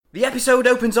The episode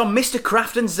opens on Mr.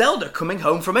 Kraft and Zelda coming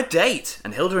home from a date,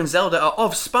 and Hilda and Zelda are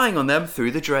off spying on them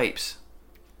through the drapes.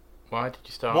 Why did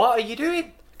you start? What are you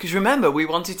doing? Because remember, we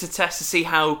wanted to test to see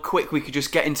how quick we could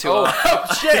just get into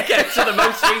shit! get to the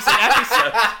most recent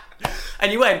episode.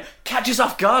 And you went, catch us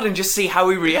off guard and just see how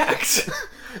we react.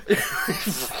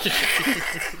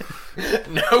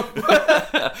 No.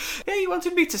 Yeah, you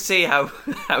wanted me to see how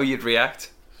you'd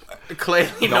react.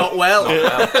 Clearly not well.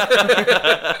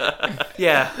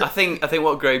 Yeah, I think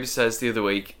what Graves says the other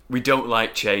week, we don't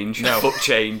like change. No. Fuck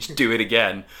change, do it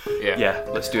again. Yeah.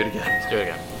 Let's do it again. Let's do it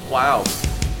again. Wow.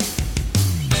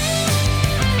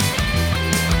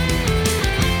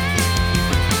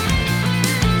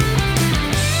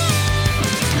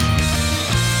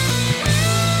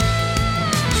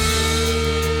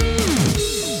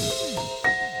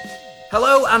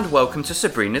 Hello and welcome to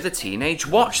Sabrina the Teenage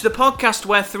Watch, the podcast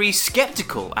where three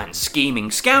skeptical and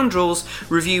scheming scoundrels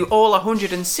review all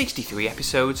 163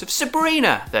 episodes of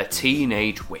Sabrina the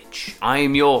Teenage Witch. I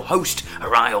am your host, a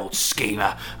wry old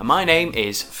schemer, and my name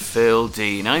is Phil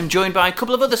Dean. I'm joined by a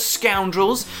couple of other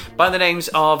scoundrels by the names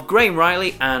of Graham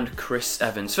Riley and Chris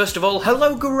Evans. First of all,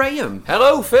 hello Graham.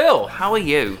 Hello, Phil. How are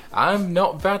you? I'm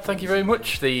not bad, thank you very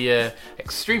much. The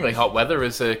extremely hot weather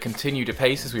has continued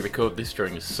apace as we record this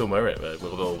during the summer. It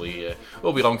will all be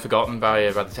long forgotten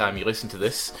by the time you listen to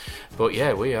this. But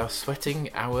yeah, we are sweating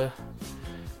our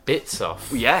bits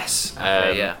off. Yes.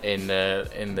 Yeah. In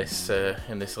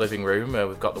this living room,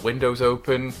 we've got the windows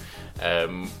open.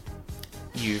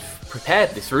 You've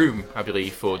prepared this room, I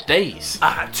believe, for days.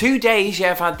 2 days,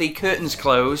 yeah. I've had the curtains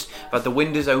closed, I've had the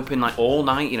windows open like all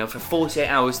night, for 48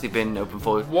 hours they've been open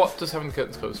for. What does having the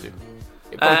curtains closed do?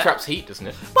 It probably traps heat, doesn't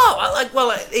it?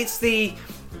 Well, it's the...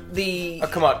 Oh,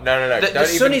 come on, no. The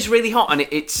sun is really hot, and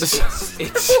it's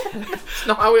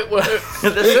Not how it works.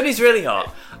 the sun is really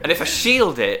hot, and if I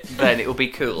shield it, then it will be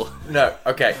cool. No,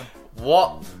 okay.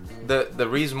 What the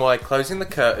reason why closing the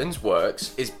curtains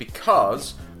works is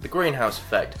because the greenhouse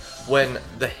effect. When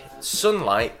the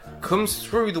sunlight comes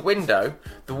through the window,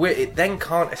 it then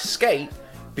can't escape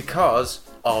because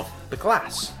of the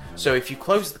glass. So if you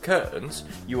close the curtains,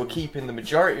 you are keeping the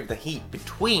majority of the heat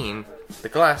between the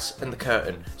glass and the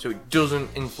curtain, so it doesn't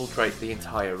infiltrate the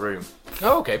entire room.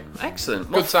 Oh, okay.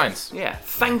 Excellent. Good science. Yeah.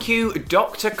 Thank you,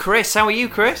 Dr. Chris. How are you,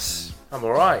 Chris? I'm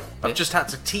alright. I've just had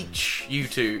to teach you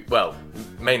to, well,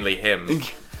 mainly him.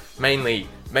 mainly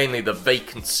the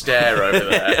vacant stare over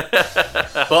there.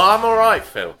 But I'm alright,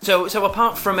 Phil. So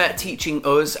apart from teaching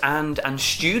us and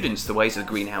students the ways of the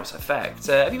greenhouse effect,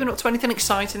 have you been up to anything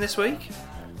exciting this week?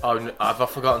 Oh, have I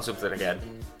forgotten something again?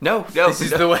 No. This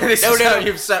is the way. This is how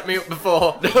you've set me up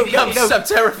before. I'm so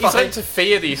terrified. You like to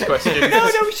fear these questions. No,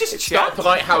 it's just a Stop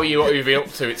polite. How are you? What are you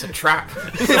up to? It's a trap.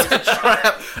 It's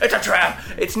a trap.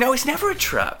 It's never a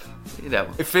trap.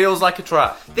 It feels like a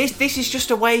trap. This is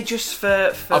just a way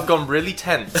for I've gone really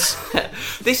tense.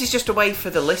 This is just a way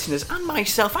for the listeners and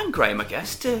myself and Graham, I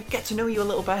guess, to get to know you a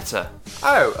little better.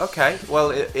 Oh, okay. Well,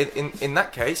 in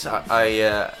that case,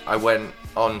 I went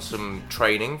on some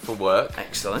training for work.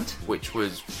 Excellent. Which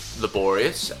was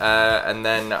laborious, and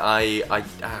then I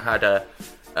had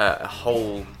a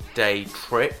whole day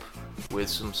trip with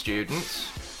some students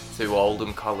to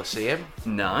Oldham Coliseum.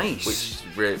 Nice. Which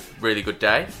is really good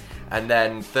day. And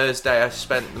then Thursday I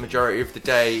spent the majority of the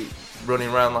day running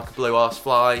around like a blue arse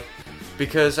fly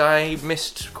because I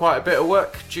missed quite a bit of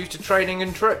work due to training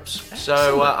and trips. Excellent.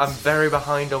 So I'm very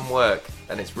behind on work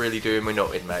and it's really doing me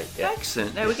nutting, mate. Yeah.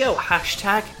 Excellent. There we go.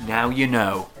 Hashtag now you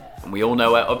know. And we all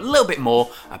know a little bit more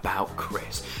about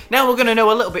Chris. Now we're going to know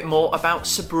a little bit more about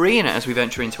Sabrina as we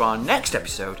venture into our next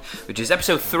episode, which is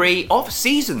episode 3 of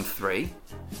season 3.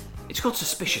 It's called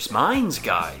Suspicious Minds,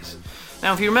 guys.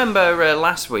 Now, if you remember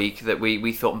last week that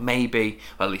we thought maybe,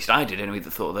 well, at least I did anyway, that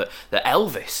thought that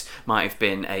Elvis might have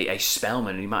been a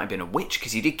spellman and he might have been a witch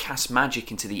because he did cast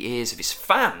magic into the ears of his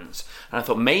fans. And I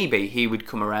thought maybe he would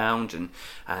come around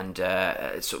and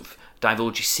sort of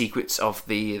divulge his secrets of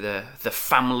the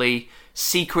family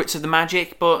secrets of the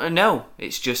magic. But no,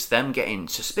 it's just them getting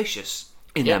suspicious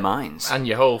in their minds. And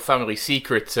your whole family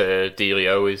secret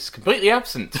dealio is completely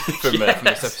absent from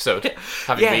this episode,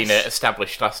 having been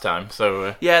established last time.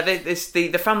 So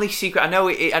the family secret. I know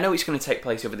it's going to take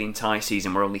place over the entire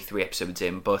season. We're only 3 episodes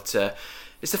in, but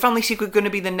is the family secret going to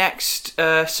be the next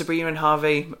Sabrina and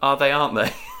Harvey? Are they? Aren't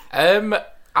they?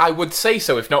 I would say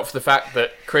so, if not for the fact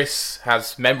that Chris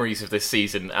has memories of this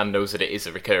season and knows that it is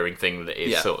a recurring thing that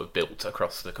is sort of built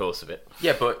across the course of it.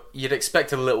 Yeah, but you'd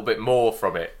expect a little bit more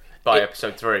from it. By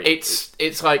episode 3.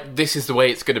 It's like, this is the way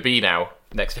it's going to be now.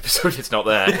 Next episode, it's not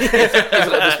there. It's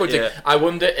like disappointing. I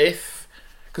wonder if...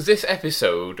 Because this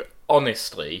episode,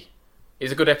 honestly,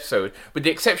 is a good episode, with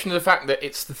the exception of the fact that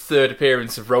it's the third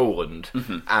appearance of Roland,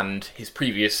 and his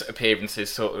previous appearances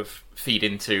sort of feed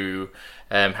into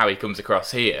how he comes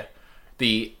across here.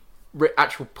 The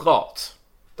actual plot,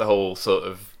 the whole sort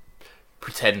of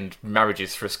pretend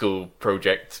marriages for a school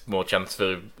project, more chance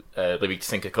for Libby to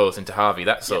sink her claws into Harvey,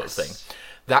 that sort of thing,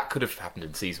 that could have happened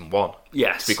in season 1.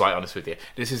 Yes. To be quite honest with you.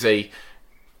 This is a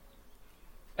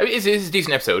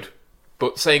decent episode,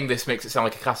 but saying this makes it sound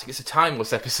like a classic. It's a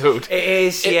timeless episode. It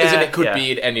is, It could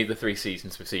be in any of the 3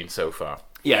 seasons we've seen so far.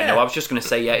 Yeah, no, I was just going to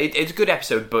say, it's a good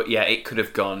episode, but yeah, it could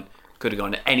have gone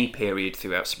at any period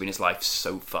throughout Sabrina's life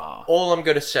so far. All I'm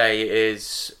going to say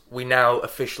is we now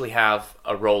officially have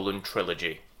a Roland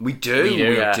trilogy. We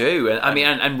do. And I mean,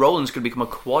 and Roland's going to become a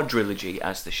quadrilogy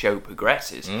as the show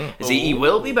progresses. He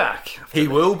will be back. He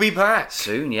will be back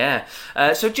soon, yeah.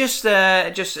 So just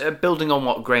building on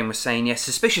what Graham was saying, yes,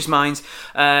 Suspicious Minds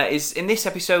is in this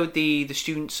episode. The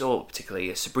students, or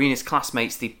particularly Sabrina's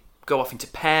classmates, they go off into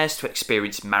pairs to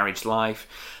experience marriage life,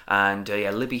 and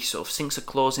Libby sort of sinks her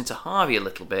claws into Harvey a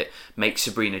little bit, makes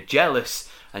Sabrina jealous,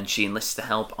 and she enlists the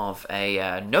help of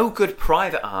a no-good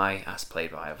private eye, as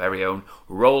played by our very own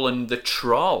Roland the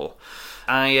Troll.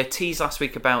 I teased last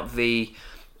week about the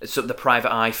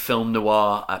private eye film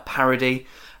noir parody.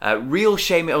 Real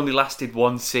shame it only lasted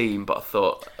 1 scene, but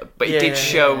it did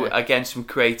show again some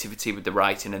creativity with the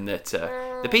writing, and that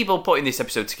the people putting this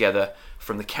episode together,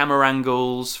 from the camera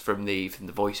angles, from the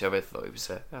voiceover, I thought it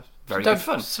was very good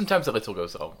fun. Sometimes a little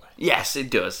goes a long way. Yes, it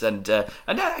does, and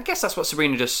I guess that's what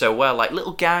Sabrina does so well. Like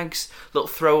little gags, little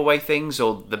throwaway things,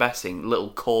 or the best thing, little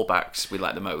callbacks we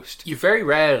like the most. You very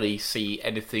rarely see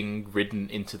anything ridden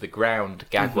into the ground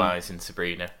gag-wise in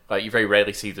Sabrina. Like you very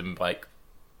rarely see them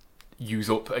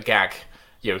use up a gag,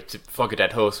 to flog a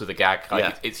dead horse with a gag.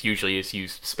 It's usually is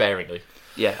used sparingly.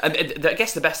 Yeah, and I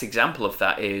guess the best example of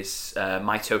that is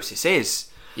Mitosis Is.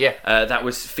 Yeah. That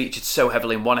was featured so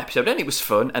heavily in one episode, and it was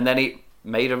fun, and then it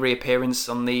made a reappearance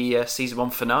on the season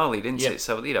 1 finale, didn't it?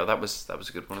 So, that was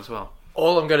a good one as well.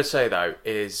 All I'm going to say, though,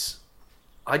 is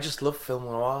I just love film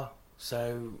noir.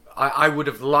 So I would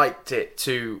have liked it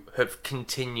to have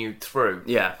continued through.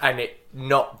 Yeah. And it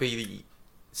not be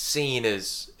seen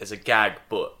as a gag,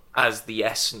 but as the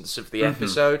essence of the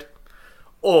episode.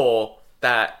 Or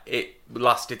that it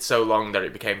lasted so long that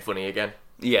it became funny again.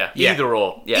 Yeah. Either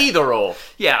or. Yeah. Either or.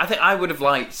 Yeah, I think I would have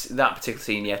liked that particular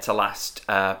scene, to last,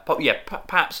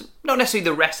 perhaps, not necessarily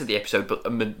the rest of the episode, but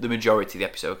the majority of the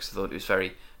episode, because I thought it was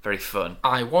very, very fun.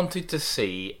 I wanted to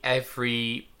see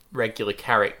every regular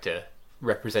character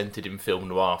represented in film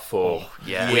noir form.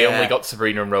 We only got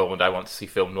Sabrina and Roland. I want to see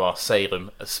film noir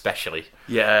Salem, especially.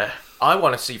 Yeah. I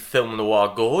want to see film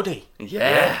noir Gordy.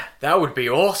 Yeah. That would be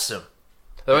awesome.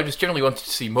 Though I just generally wanted to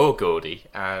see more Gordy,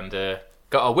 and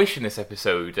got our wish in this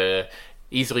episode.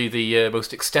 Easily the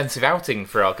most extensive outing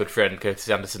for our good friend Curtis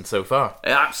Anderson so far.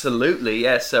 Absolutely,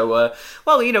 yeah. So,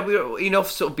 we're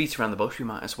enough sort of beat around the bush. We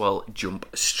might as well jump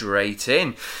straight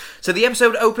in. So the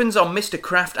episode opens on Mr.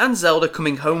 Kraft and Zelda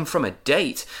coming home from a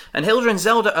date, and Hilda and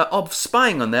Zelda are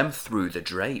spying on them through the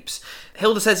drapes.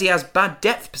 Hilda says he has bad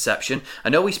depth perception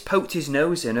and always poked his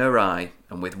nose in her eye,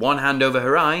 and with one hand over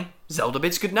her eye, Zelda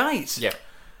bids goodnight. Yeah.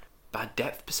 Bad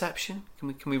depth perception?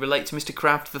 Can we relate to Mr.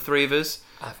 Kraft, the three of us?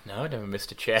 I never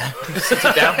missed a chair.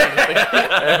 Sitting down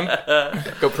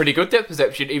got pretty good depth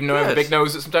perception, even though I have a big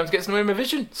nose that sometimes gets in the way of my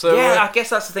vision. So I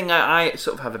guess that's the thing. I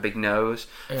sort of have a big nose.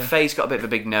 Yeah. Faye's got a bit of a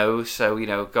big nose,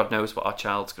 so God knows what our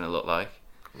child's going to look like.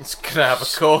 It's going to have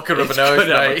a corker of a nose,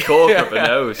 mate. Have a corker of a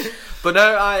nose. But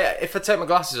no, if I take my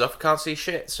glasses off, I can't see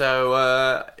shit.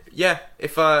 So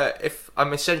if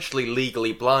I'm essentially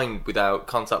legally blind without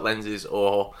contact lenses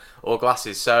or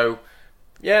glasses, so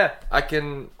yeah, I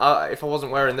can. If I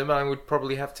wasn't wearing them, I would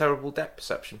probably have terrible depth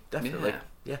perception. Definitely.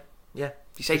 Yeah.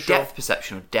 You say depth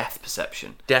perception or death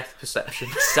perception? Depth perception.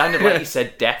 It sounded like you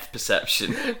said death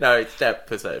perception. No, it's depth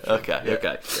perception. Okay.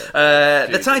 Yeah.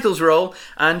 The titles roll,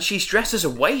 and she's dressed as a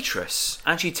waitress,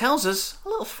 and she tells us a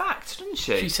little fact, doesn't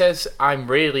she? She says, "I'm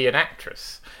really an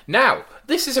actress." Now,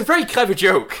 this is a very clever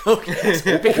joke, because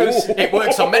it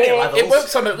works on many levels. It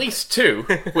works on at least 2,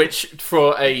 which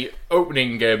for a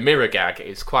opening mirror gag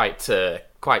is quite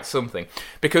something.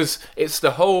 Because it's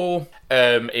the whole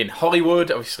in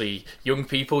Hollywood, obviously young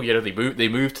people, they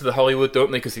move to the Hollywood,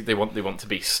 don't they? Because they want to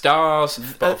be stars.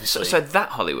 But obviously, so that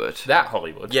Hollywood.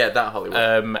 Yeah, that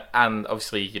Hollywood. And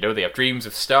obviously, they have dreams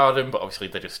of stardom, but obviously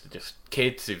they're just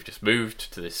kids who've just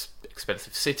moved to this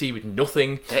expensive city with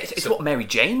nothing. It's what Mary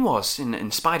Jane was in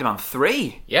Spider-Man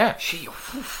 3. Yeah.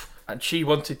 And she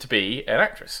wanted to be an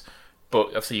actress. But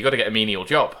obviously you got to get a menial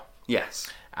job.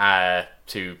 Yes.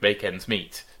 To make ends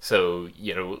meet. So,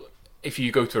 if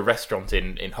you go to a restaurant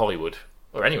in Hollywood,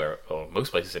 or anywhere, or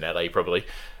most places in LA probably,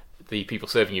 the people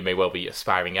serving you may well be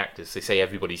aspiring actors. They say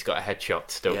everybody's got a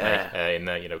headshot, don't they?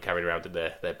 In carrying around in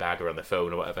their bag or on their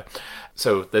phone or whatever.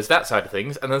 So there's that side of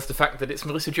things, and there's the fact that it's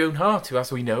Melissa Joan Hart, who,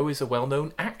 as we know, is a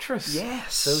well-known actress.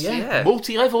 Yes. So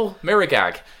multi-level mirror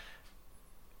gag.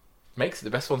 Makes it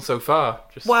the best one so far.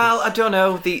 Well, I don't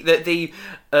know.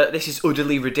 This is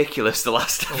utterly ridiculous. The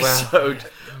last episode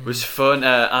was fun.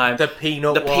 The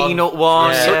peanut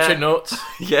one. Yeah. Such a nut.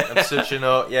 Yeah. I'm such a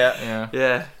nut.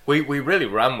 Yeah. We really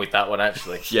ran with that one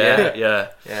actually. Yeah.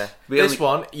 This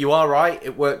one, you are right.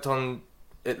 It worked on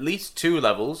at least 2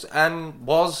 levels and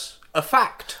was a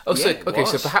fact. Oh, so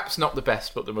perhaps not the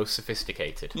best, but the most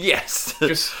sophisticated. Yes.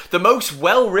 Just the most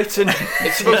well-written.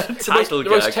 It's the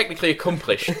most technically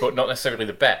accomplished, but not necessarily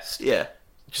the best. Yeah.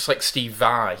 Just like Steve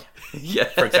Vai, Yeah.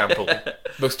 for example,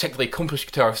 most technically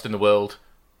accomplished guitarist in the world.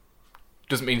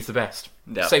 Doesn't mean it's the best.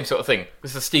 No. Same sort of thing.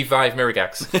 This is the Steve Vai of mirror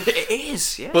gags. It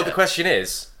is. Yeah. But the question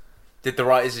is, did the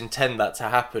writers intend that to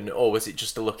happen, or was it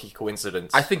just a lucky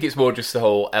coincidence? I think it's more just the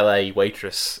whole LA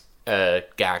waitress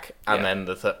gag, and then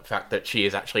the fact that she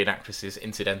is actually an actress is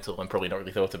incidental and probably not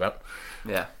really thought about.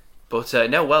 Yeah. But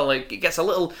no, well, it gets a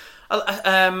little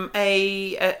golf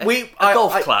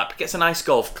clap. Gets a nice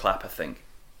golf clap, I think.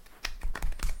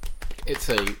 It's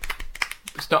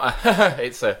not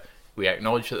a we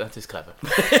acknowledge that is clever.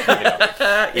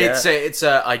 It's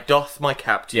a I doth my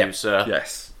cap to you, sir.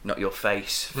 Yes. Not your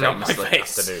face. Not my famously.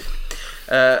 face.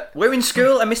 Afternoon. We're in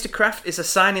school and Mr. Kraft is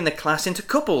assigning the class into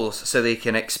couples so they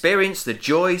can experience the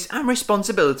joys and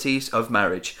responsibilities of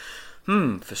marriage.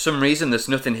 For some reason there's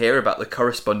nothing here about the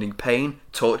corresponding pain,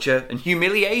 torture and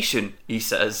humiliation, he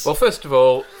says. Well, first of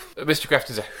all, Mr. Kraft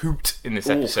is a hoot in this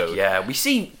episode. Yeah, we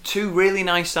see 2 really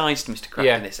nice sides to Mr. Kraft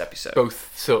in this episode.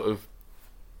 Both sort of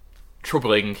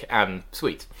troubling and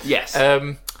sweet. Yes.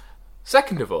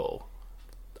 Second of all,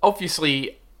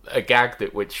 obviously a gag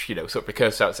which sort of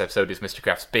recurs throughout this episode is Mr.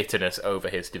 Kraft's bitterness over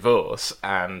his divorce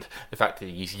and the fact that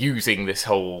he's using this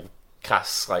whole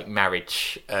class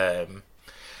marriage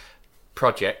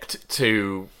project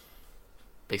to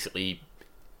basically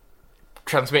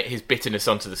transmit his bitterness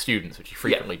onto the students, which he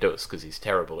frequently does because he's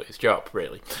terrible at his job,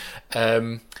 really.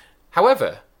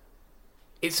 However,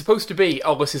 it's supposed to be,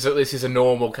 this is a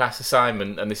normal class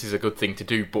assignment and this is a good thing to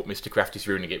do, but Mr. Kraft is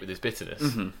ruining it with his bitterness.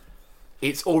 Mm-hmm.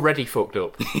 It's already fucked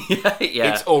up. Yeah.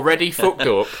 It's already fucked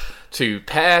up to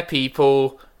pair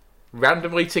people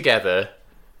randomly together,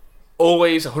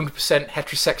 always 100%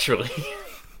 heterosexually,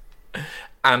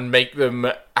 and make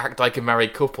them act like a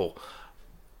married couple.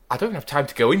 I don't have time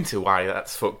to go into why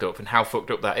that's fucked up and how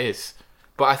fucked up that is.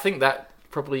 But I think that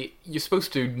probably, you're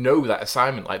supposed to know that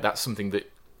assignment, that's something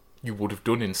that you would have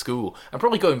done in school. And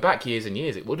probably going back years and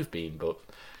years it would have been, but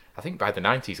I think by the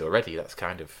 90s already, that's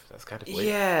kind of weird.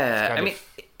 Yeah,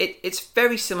 it's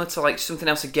very similar to something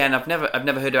else. Again, I've never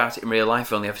heard about it in real life.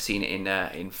 I've only ever seen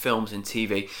it in films and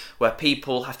TV, where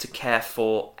people have to care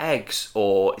for eggs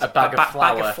or a bag of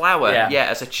flour.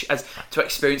 Yeah, as to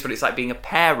experience what it's like being a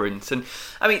parent. And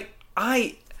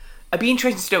I'd be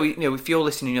interested to know, if you're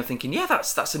listening and you're thinking, yeah,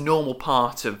 that's a normal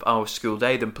part of our school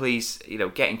day, then please,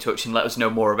 get in touch and let us know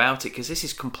more about it, because this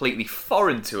is completely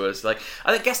foreign to us.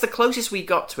 I guess the closest we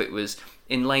got to it was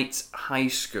in late high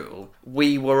school.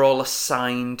 We were all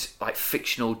assigned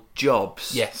fictional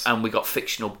jobs. Yes. And we got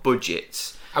fictional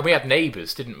budgets. And we had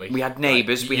neighbours, didn't we? We had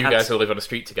neighbours. You guys all live on a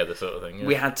street together, sort of thing. Yeah.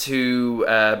 We had to,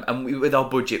 with our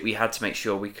budget, we had to make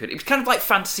sure we could. It was kind of like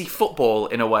fantasy football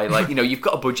in a way. You've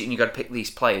got a budget and you've got to pick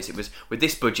these players. It was, with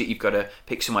this budget, you've got to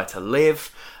pick somewhere to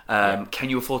live. Can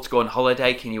you afford to go on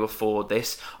holiday? Can you afford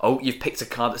this? Oh, you've picked a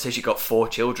card that says you've got 4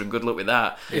 children. Good luck with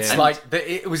that. It's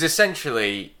it was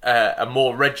essentially a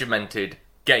more regimented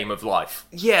game of life.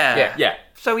 Yeah.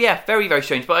 So very, very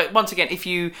strange. But once again, if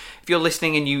you're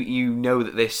listening and you know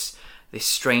that this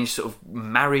strange sort of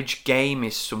marriage game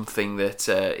is something that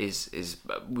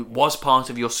was part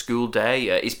of your school day,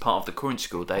 is part of the current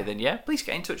school day, then please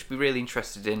get in touch. We'd be really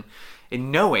interested in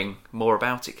knowing more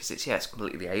about it, because it's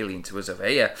completely alien to us over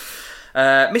here.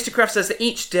 Mr. Kraft says that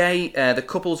each day the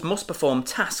couples must perform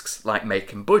tasks like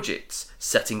making budgets,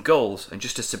 setting goals, and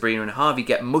just as Sabrina and Harvey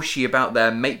get mushy about their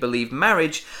make-believe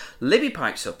marriage, Libby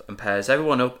pipes up and pairs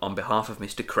everyone up on behalf of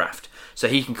Mr. Kraft so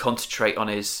he can concentrate on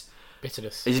his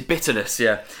bitterness.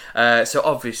 So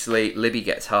obviously Libby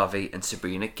gets Harvey and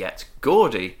Sabrina gets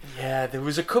Gordy. Yeah, there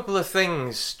was a couple of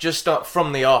things just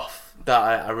from the off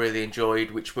that I really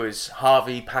enjoyed, which was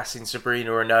Harvey passing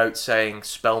Sabrina a note saying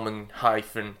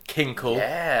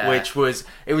Spellman-Kinkle, which was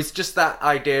just that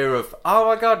idea of, oh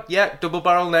my god, yeah, double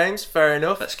barrel names, fair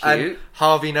enough. That's cute. And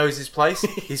Harvey knows his place.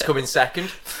 He's coming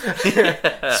second.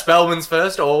 Spellman's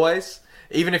first, always.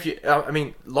 Even if you, I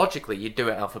mean, logically, you'd do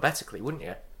it alphabetically, wouldn't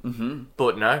you? Mm-hmm.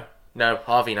 But no,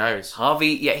 Harvey knows.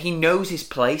 Harvey, he knows his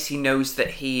place. He knows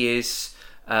that he is,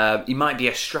 he might be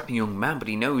a strapping young man, but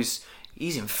he knows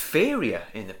he's inferior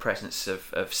in the presence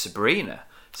of Sabrina.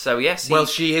 So yes, well,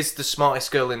 she is the smartest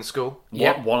girl in school.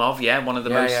 Yeah, one of the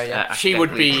most. She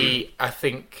would be, I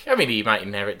think. I mean, he might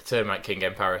inherit the Termite King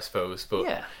Empire, I suppose.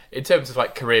 But in terms of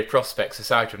like career prospects,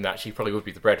 aside from that, she probably would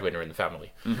be the breadwinner in the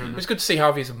family. Mm-hmm. It was good to see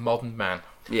Harvey as a modern man.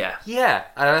 Yeah,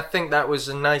 and I think that was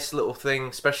a nice little thing,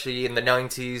 especially in the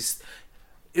 90s.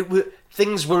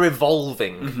 Things were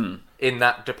evolving in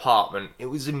that department. It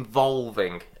was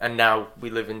evolving, and now we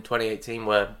live in 2018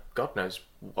 where God knows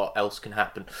what else can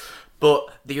happen. But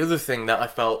the other thing that I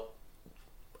felt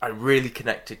I really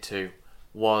connected to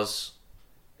was,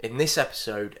 in this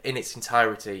episode, in its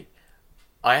entirety,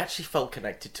 I actually felt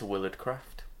connected to Willard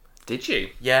Craft. Did you?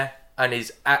 Yeah, and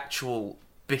his actual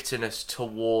bitterness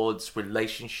towards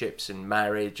relationships and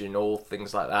marriage and all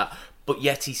things like that, but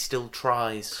yet he still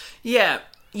tries. Yeah,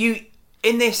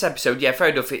 in this episode, fair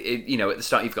enough. At the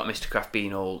start, you've got Mr. Craft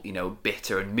being all,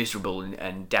 bitter and miserable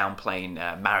and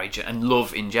downplaying marriage and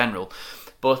love in general.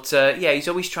 But he's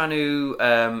always trying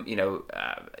to,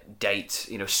 date,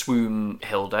 swoon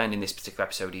Hilda, and in this particular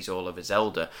episode, he's all over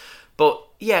Zelda. But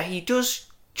he does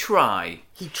try.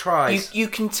 He tries. You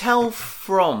can tell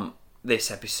from this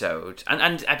episode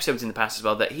and episodes in the past as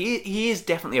well that he is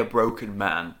definitely a broken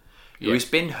man who has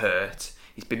been hurt.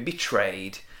 He's been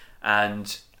betrayed,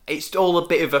 and it's all a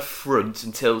bit of a front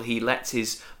until he lets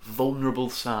his vulnerable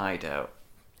side out.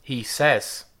 He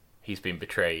says he's been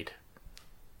betrayed.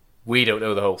 We don't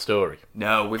know the whole story.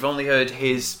 No, we've only heard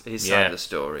his side of the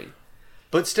story.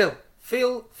 But still,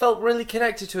 felt really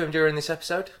connected to him during this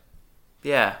episode.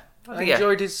 Yeah. I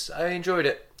enjoyed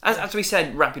it. As we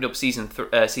said, wrapping up season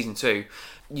 2,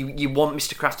 you want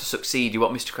Mr. Craft to succeed, you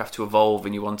want Mr. Craft to evolve,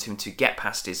 and you want him to get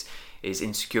past his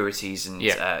insecurities, and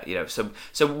so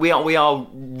we are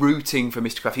rooting for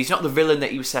Mr. Craft. He's not the villain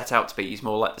that he was set out to be. He's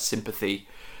more like the sympathy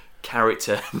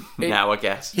character now, I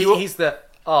guess. He's the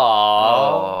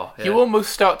aww. You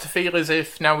almost start to feel as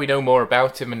if now we know more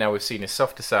about him and now we've seen his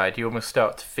softer side, you almost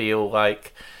start to feel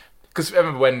like, because I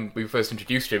remember when we first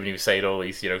introduced him and he was saying all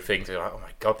these things, you're like, oh my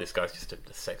god, this guy's just a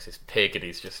sexist pig, and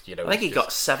he's just I think he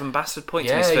got 7 bastard points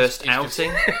in his first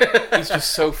outing. He's just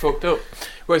so fucked up.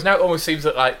 Whereas now it almost seems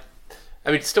that, like, I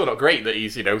mean, it's still not great that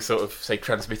he's sort of, say,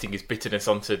 transmitting his bitterness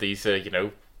onto these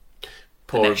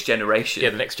poor, the next generation. Yeah,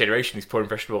 the next generation, these poor,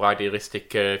 impressionable, idealistic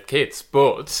kids.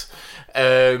 But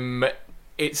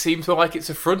it seems more like it's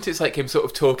a front. It's like him sort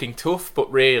of talking tough,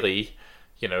 but really,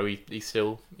 he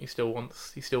still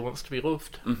wants to be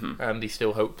loved, and he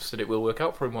still hopes that it will work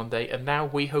out for him one day. And now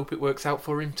we hope it works out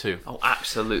for him too. Oh,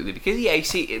 absolutely! Because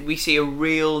we see a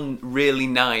really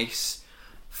nice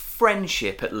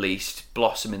friendship, at least,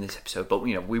 blossom in this episode, but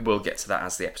we will get to that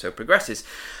as the episode progresses.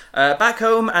 Back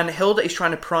home, and Hilda is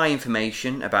trying to pry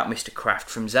information about Mr. Craft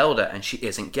from Zelda, and she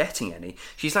isn't getting any.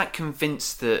 She's like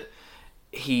convinced that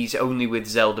he's only with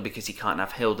Zelda because he can't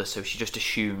have Hilda, so she just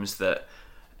assumes that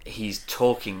he's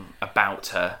talking about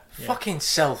her. Fucking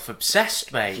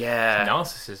self-obsessed, mate. Yeah.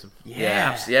 Narcissism.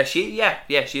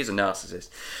 She is a narcissist.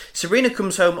 Serena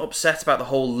comes home upset about the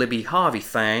whole Libby Harvey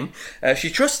thing. She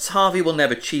trusts Harvey will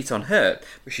never cheat on her,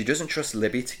 but she doesn't trust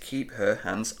Libby to keep her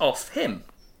hands off him.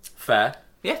 Fair.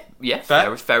 Yeah.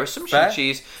 Fair assumption. Fair.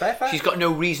 She's Fair. got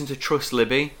no reason to trust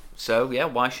Libby, so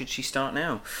why should she start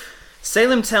now?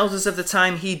 Salem tells us of the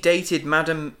time he dated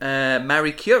Madame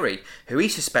Marie Curie, who he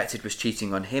suspected was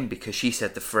cheating on him because she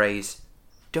said the phrase,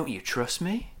 "Don't you trust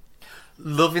me?"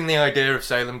 Loving the idea of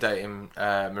Salem dating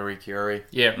Marie Curie.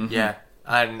 Yeah. Mm-hmm. Yeah.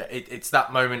 And it's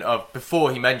that moment of,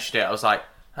 before he mentioned it, I was like,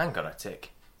 hang on a tick.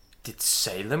 Did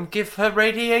Salem give her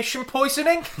radiation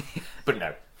poisoning? But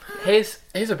no. Here's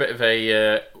a bit of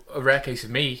a rare case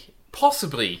of me.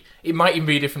 Possibly, it might even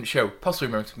be a different show. Possibly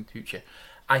American in the future.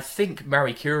 I think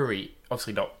Marie Curie,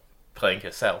 obviously not playing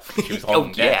herself, she was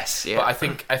on yes, yeah. But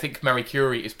I think Marie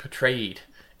Curie is portrayed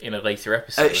in a later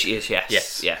episode. She is,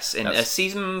 yes. In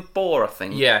season 4, I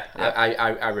think. Yeah.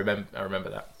 I remember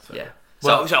that. So. Yeah.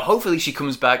 So hopefully she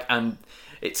comes back and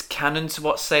it's canon to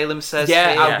what Salem says.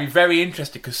 Yeah, here. I'll be very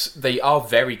interested because they are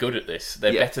very good at this.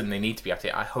 They're better than they need to be at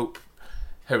it. I hope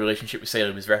her relationship with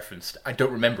Salem is referenced. I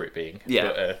don't remember it being.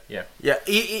 Yeah. But, Yeah,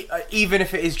 even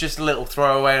if it is just a little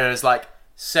throwaway and it's like,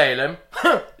 Salem.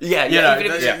 Yeah, You know,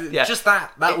 even if it's- yeah. just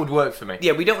that would work for me.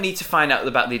 Yeah, we don't need to find out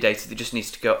about the data. They just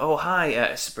needs to go, oh,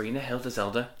 hi, Sabrina, Hilda,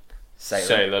 Zelda,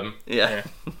 Salem. Yeah.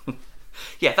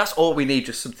 Yeah, that's all we need,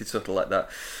 just something subtle like that.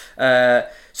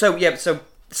 So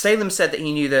Salem said that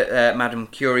he knew that Madame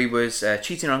Curie was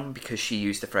cheating on him because she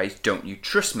used the phrase, don't you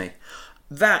trust me?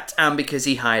 That, and because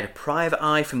he hired a private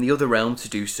eye from the other realm to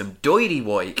do some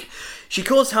doity-woik. She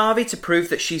calls Harvey to prove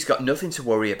that she's got nothing to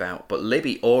worry about, but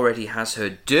Libby already has her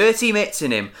dirty mitts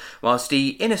in him, whilst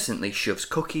he innocently shoves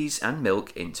cookies and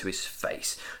milk into his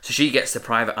face. So she gets the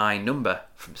private eye number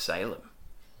from Salem.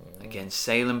 Again,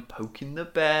 Salem poking the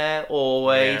bear,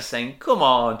 always saying, come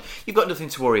on, you've got nothing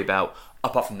to worry about,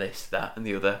 apart from this, that, and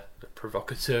the other. The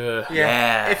provocateur.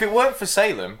 Yeah. If it weren't for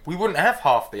Salem, we wouldn't have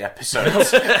half the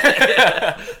episodes.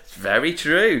 It's very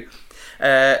true.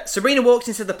 Sabrina walked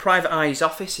into the private eye's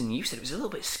office, and you said it was a little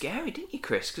bit scary, didn't you,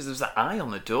 Chris? Because there was that eye on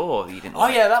the door that you didn't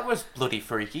like. Yeah, that was bloody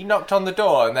freaky. He knocked on the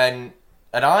door and then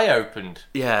an eye opened.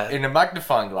 Yeah. In a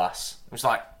magnifying glass. It was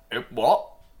like, what?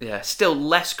 Yeah, still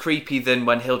less creepy than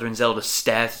when Hilda and Zelda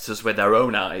stared at us with their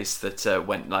own eyes that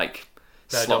went like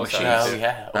slot don't machines. say. Oh,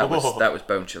 yeah. That was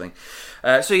bone chilling.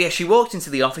 So yeah, she walked into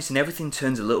the office and everything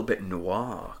turns a little bit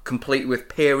noir, complete with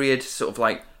period sort of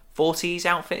like 40s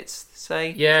outfits,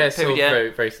 say. Yeah, it's period, sort of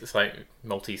very, very, it's like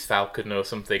Maltese Falcon or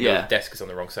something. Yeah. The desk is on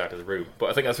the wrong side of the room,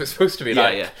 but I think that's what it's supposed to be Yeah,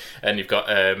 like. yeah. And you've got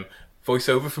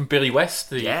voiceover from Billy West,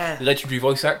 the legendary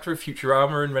voice actor of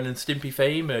Futurama and Ren and Stimpy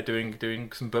fame,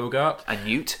 doing some Bogart. And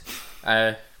Newt.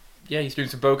 Yeah, he's doing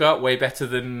some Bogart way better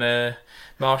than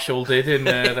Marshall did in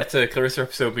that Clarissa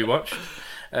episode we watched.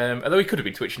 Although he could have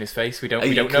been twitching his face, we don't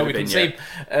know. We didn't see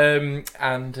him.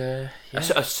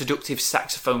 A seductive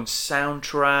saxophone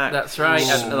soundtrack. That's right.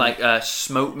 And like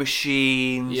smoke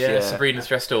machines. Yeah, Sabrina's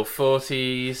dressed all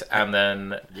 40s, and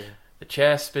then the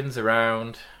chair spins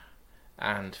around,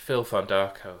 and Phil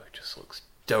Fondarco just looks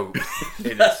dope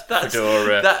in his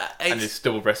fedora and his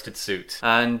double-breasted suit.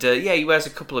 And he wears a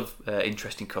couple of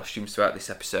interesting costumes throughout this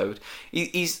episode.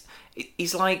 He's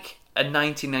like a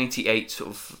 1998 sort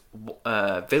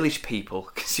of Village People,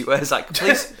 because he wears like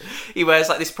he wears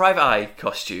like this private eye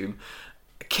costume,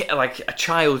 like a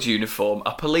child's uniform,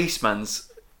 a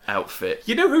policeman's outfit.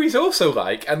 You know who he's also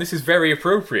like, and this is very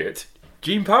appropriate?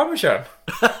 Gene Parmesan.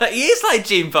 He is like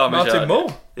Gene Parmesan. Martin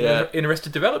Mull. Yeah. In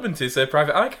Arrested Development, his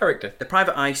private eye character. The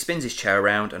private eye spins his chair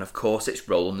around, and of course it's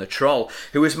Roland the Troll,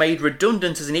 who was made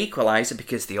redundant as an equaliser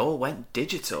because they all went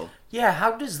digital. Yeah,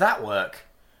 how does that work?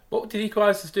 What did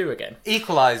equalisers do again?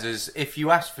 Equalisers, if you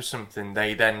asked for something,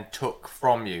 they then took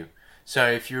from you.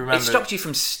 So if you remember... It stopped you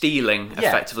from stealing,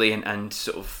 effectively, and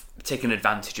sort of taking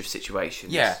advantage of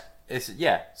situations. Yeah.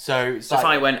 So if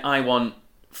I want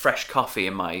fresh coffee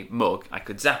in my mug, I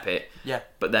could zap it. Yeah.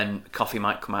 But then coffee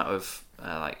might come out of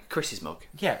like Chris's mug.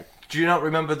 Yeah. Do you not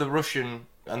remember the Russian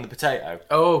and the potato?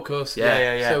 Oh, of course.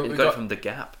 Yeah. So It got it from the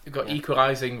Gap. We've got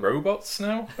equalising robots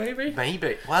now, maybe?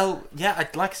 Maybe. Well, yeah,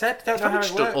 like I said, don't know how it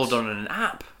Just works. all done on an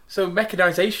app. So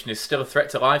mechanisation is still a threat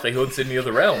to livelihoods in the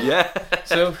other realm. Yeah.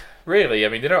 So, really, I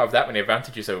mean, they don't have that many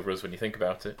advantages over us when you think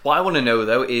about it. What I want to know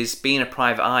though is, being a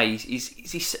private eye,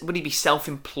 would he be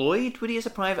self-employed? Would he as a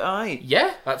private eye?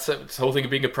 Yeah, that's the whole thing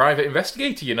of being a private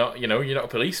investigator. You're not a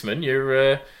policeman.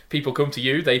 You're people come to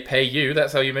you, they pay you.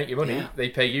 That's how you make your money. Yeah. They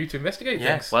pay you to investigate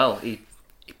things. Well, he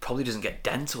probably doesn't get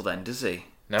dental then, does he?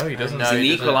 No, he doesn't. No, He's an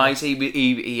he doesn't. equaliser.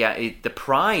 He the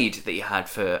pride that he had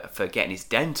for getting his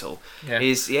dental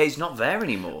he's not there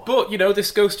anymore. But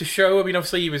this goes to show. I mean,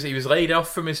 obviously he was laid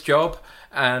off from his job,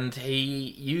 and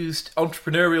he used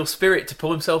entrepreneurial spirit to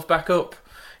pull himself back up.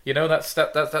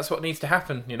 That's what needs to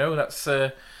happen. That's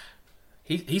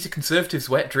he's a conservative's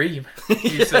wet dream.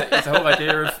 It's the whole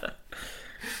idea of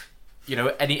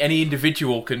any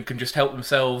individual can just help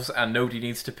themselves, and nobody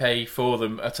needs to pay for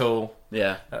them at all.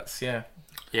 Yeah. That's Yeah.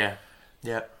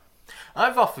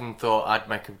 I've often thought I'd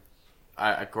make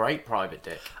a great private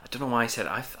dick. I don't know why I said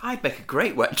I'd make a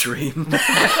great wet dream.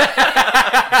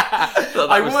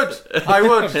 I would.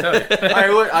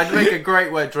 I'd make a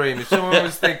great wet dream. If someone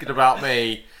was thinking about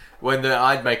me,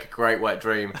 I'd make a great wet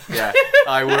dream. Yeah,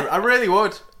 I would. I really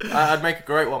would. I'd make a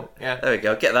great one. Yeah. There we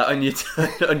go. Get that on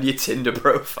your Tinder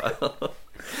profile.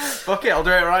 Fuck it, I'll do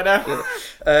it right now.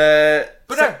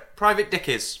 But no, private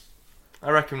dickies. I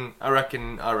reckon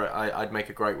I'd make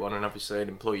a great one, and obviously I'd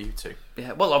employ you too.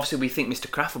 Yeah, well, obviously we think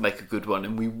Mr. Kraft will make a good one,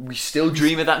 and we still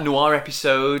dream of that noir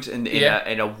episode, and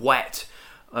in a wet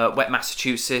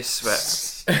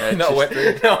Massachusetts, not a wet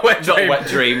dream. Not a wet not dream. a wet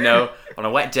dream, no, on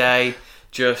a wet day,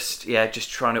 just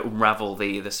trying to unravel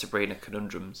the Sabrina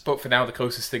conundrums. But for now, the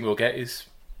closest thing we'll get is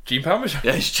Gene Parmesan.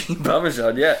 Yeah, it's Gene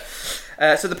Parmesan, yeah.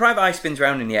 So the private eye spins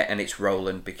round in the air, and it's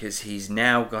Roland, because he's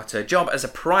now got a job as a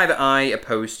private eye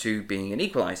opposed to being an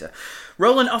equalizer.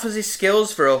 Roland offers his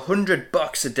skills for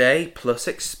 $100 a day plus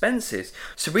expenses.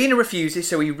 Sabrina refuses,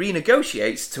 so he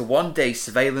renegotiates to 1 day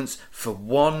surveillance for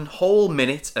 1 whole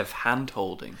minute of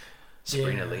hand-holding.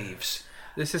 Sabrina leaves.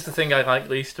 This is the thing I like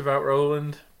least about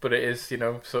Roland, but it is,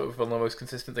 sort of one of the most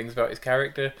consistent things about his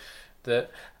character,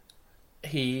 that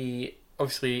he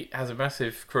obviously has a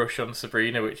massive crush on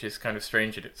Sabrina, which is kind of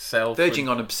strange in itself. Verging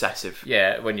on obsessive.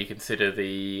 Yeah, when you consider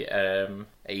the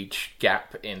age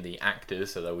gap in the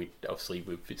actors, although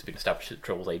it's been established that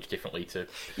trolls age differently to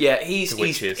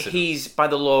witches. He's by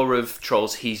the law of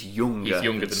trolls, he's younger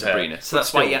than Sabrina. Her. So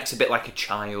that's why he acts a bit like a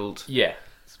child. Yeah.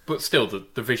 But still,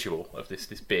 the visual of this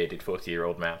bearded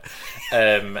 40-year-old man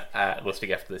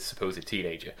lusting after this supposed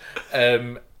teenager.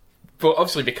 But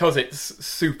obviously, because it's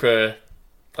super,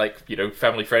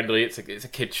 family friendly, it's a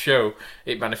kid's show,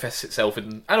 it manifests itself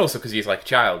in... And also because he's like a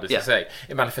child, as you say.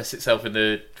 It manifests itself in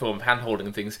the form of hand-holding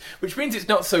and things, which means it's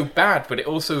not so bad, but it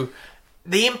also...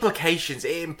 The implications,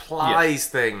 it implies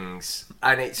things,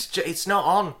 and it's not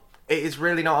on. It is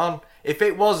really not on. If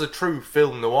it was a true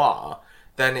film noir...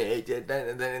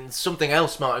 Then something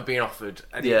else might have been offered,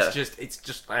 and it's just It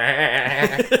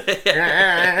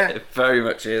very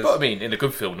much is. But I mean, in a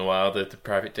good film noir, the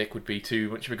private dick would be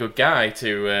too much of a good guy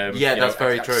to that's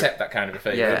very true. Accept that kind of a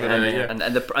thing.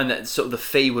 And sort of the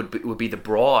fee would be the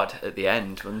broad at the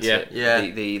end, wouldn't it? Yeah.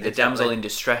 The damsel in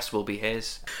distress will be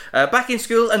his. Back in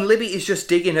school, and Libby is just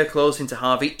digging her clothes into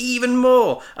Harvey even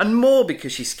more and more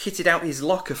because she's kitted out his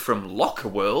locker from Locker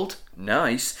World.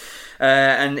 Nice.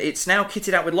 And it's now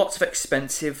kitted out with lots of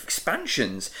expensive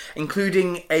expansions,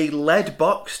 including a lead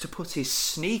box to put his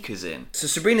sneakers in. So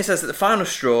Sabrina says that the final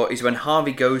straw is when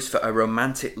Harvey goes for a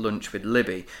romantic lunch with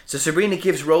Libby. So Sabrina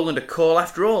gives Roland a call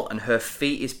after all, and her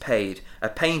fee is paid. A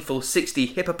painful 60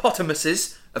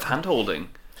 hippopotamuses of hand-holding.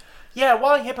 Yeah,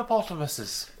 why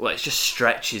hippopotamuses? Well, it just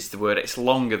stretches the word. It's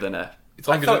longer than a... It's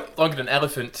longer than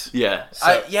elephant. Yeah.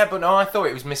 But no, I thought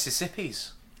it was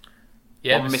Mississippi's.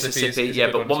 Yeah, one Mississippi,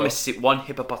 but one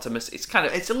hippopotamus. It's kind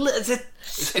of it's a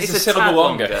syllable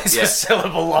longer. It's a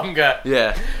syllable longer.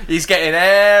 Yeah, he's getting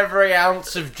every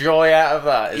ounce of joy out of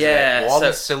that. Isn't it?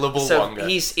 One syllable longer.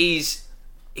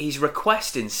 He's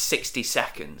requesting 60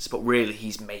 seconds, but really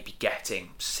he's maybe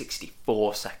getting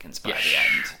 64 seconds by the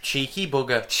end. Cheeky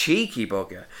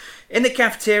bugger. In the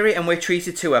cafeteria, and we're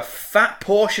treated to a fat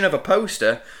portion of a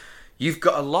poster. You've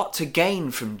got a lot to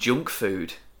gain from junk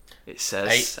food. It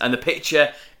says, and the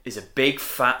picture is a big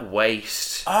fat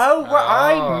waist. Oh, well,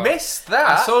 I missed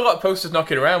that. I saw a lot of posters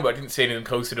knocking around, but I didn't see anything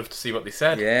close enough to see what they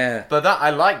said. Yeah, but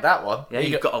I like that one. Yeah,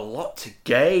 you've got a lot to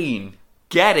gain.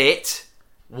 Get it?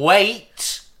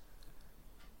 Weight.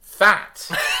 Fat.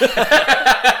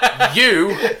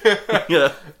 You.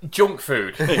 Junk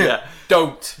food. Yeah.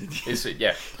 Don't.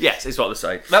 Yes, it's what they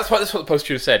say. That's what the poster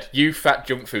should have said. You fat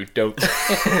junk food, don't.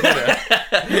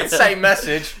 Same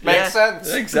message. Makes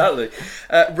sense. Exactly.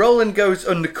 Roland goes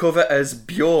undercover as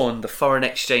Bjorn, the foreign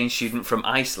exchange student from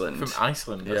Iceland.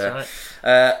 That's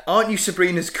right. Aren't you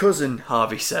Sabrina's cousin?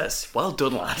 Harvey says. Well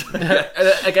done, lad.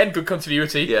 Again, good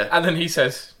continuity. Yeah. And then he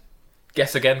says,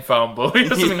 guess again, farm boy, or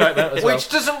something like that as well. Which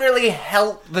doesn't really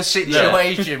help the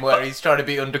situation where he's trying to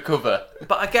be undercover.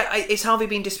 But I get, is Harvey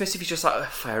being dismissive? He's just like,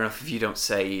 fair enough, if you don't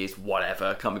say, it's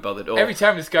whatever, can't be bothered. Every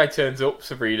time this guy turns up,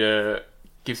 Sabrina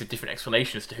gives a different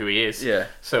explanation as to who he is. Yeah.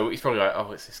 So he's probably like,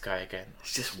 oh, it's this guy again.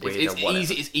 It's just weird.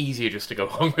 It's easier just to go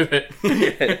along with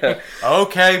it.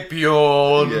 Okay,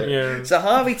 Bjorn. Yeah. So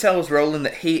Harvey tells Roland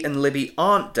that he and Libby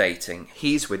aren't dating.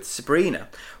 He's with Sabrina.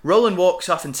 Roland walks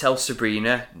off and tells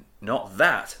Sabrina... Not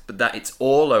that, but that it's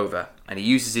all over. And he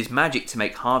uses his magic to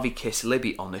make Harvey kiss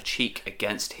Libby on the cheek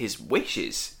against his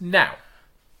wishes. Now,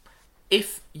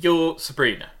 if you're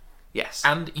Sabrina, yes,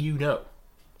 and you know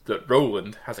that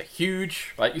Roland has a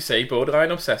huge, like you say, borderline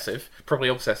obsessive, probably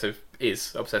obsessive, we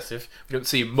don't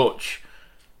see him much,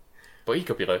 but he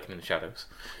could be lurking in the shadows.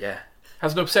 Yeah.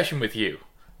 Has an obsession with you,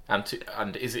 and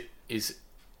is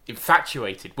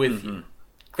infatuated with you.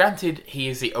 Granted, he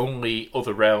is the only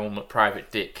other realm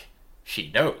private dick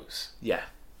she knows. Yeah.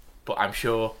 But I'm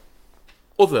sure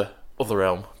other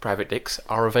realm private dicks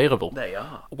are available. They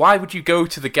are. Why would you go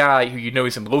to the guy who you know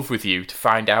is in love with you to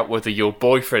find out whether your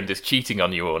boyfriend is cheating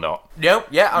on you or not? Nope.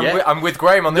 I'm with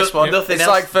Graham on this one. Nothing it's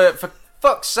else. like, for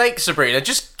fuck's sake, Sabrina,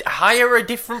 just hire a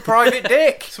different private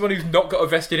dick. Someone who's not got a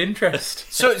vested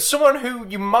interest. So it's someone who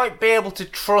you might be able to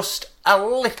trust a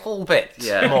little bit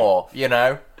more, you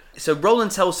know? So Roland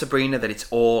tells Sabrina that it's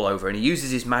all over, and he uses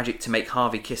his magic to make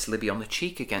Harvey kiss Libby on the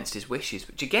cheek against his wishes,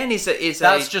 which again is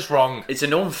That's just wrong. It's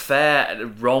an unfair,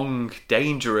 wrong,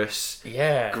 dangerous,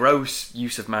 gross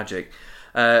use of magic.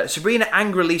 Sabrina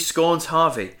angrily scorns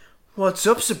Harvey. "What's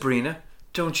up, Sabrina?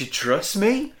 Don't you trust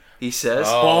me?" he says.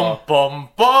 Bum, bum,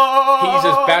 bum. He's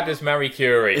as bad as Marie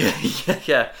Curie.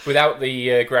 Yeah. Without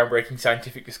the groundbreaking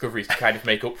scientific discoveries to kind of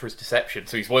make up for his deception,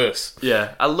 so he's worse.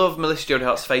 Yeah. I love Melissa Joan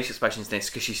Hart's facial expressions in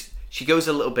this because she goes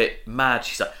a little bit mad.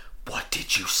 She's like, "What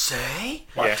did you say?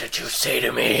 What did you say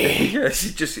to me?" Yeah,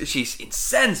 she's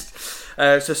incensed.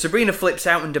 So Sabrina flips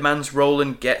out and demands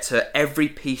Roland gets her every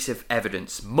piece of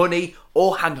evidence money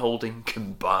or hand-holding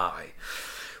can buy.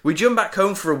 We jump back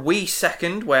home for a wee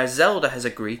second where Zelda has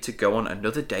agreed to go on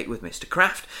another date with Mr.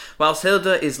 Kraft, whilst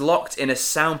Hilda is locked in a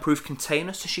soundproof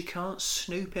container so she can't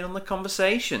snoop in on the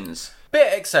conversations.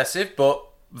 Bit excessive, but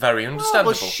very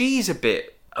understandable. Well, she's a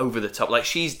bit over the top. Like,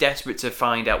 she's desperate to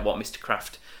find out what Mr.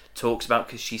 Kraft talks about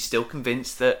because she's still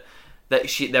convinced that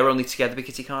they're only together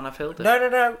because he can't have Hilda.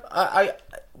 No.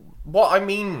 What I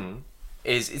mean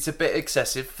is it's a bit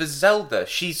excessive for Zelda.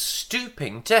 She's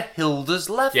stooping to Hilda's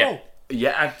level.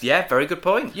 Yeah, very good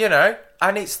point. You know,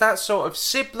 and it's that sort of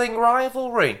sibling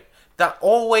rivalry that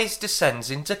always descends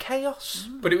into chaos.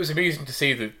 But it was amusing to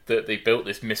see that they built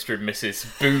this Mr. and Mrs.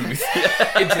 Booth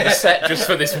into the set just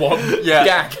for this one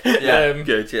gag. Yeah.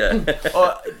 Good, yeah.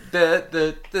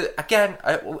 Again,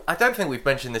 I don't think we've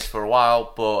mentioned this for a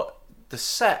while, but the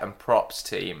set and props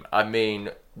team, I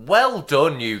mean, well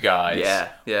done, you guys.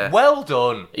 Yeah. Well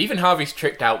done. Even Harvey's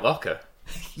tricked out locker.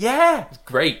 Yeah.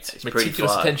 Great.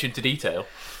 Meticulous fly. attention to detail.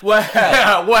 Well,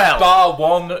 Bar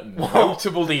one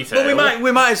notable detail. Well,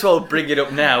 we might as well bring it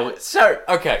up now. So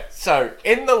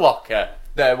in the locker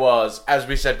there was, as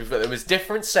we said before, there was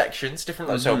different sections,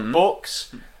 so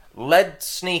books, lead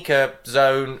sneaker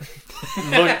zone,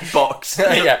 Lunch box.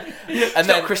 yeah, and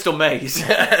then Crystal Maze.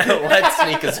 lead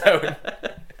sneaker zone,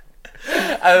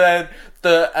 and then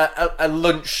a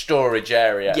lunch storage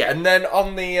area. Yeah. And then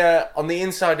on the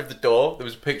inside of the door there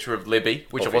was a picture of Libby,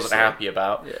 which Obviously. I wasn't happy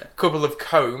about. Yeah. A couple of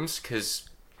combs because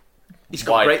He's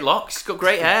got great locks. He's got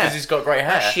great hair. he's got great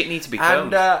hair. That shit needs to be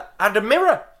combed. And a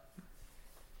mirror.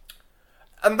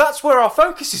 And that's where our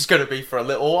focus is going to be for a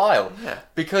little while. Yeah.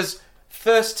 Because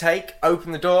first take,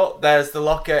 open the door, there's the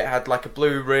locker, it had like a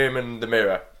blue rim and the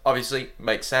mirror. Obviously,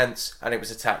 makes sense, and it was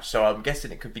attached, so I'm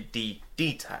guessing it could be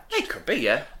detached. It could be,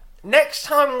 yeah. Next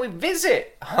time we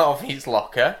visit Harvey's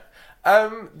locker,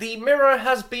 the mirror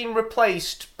has been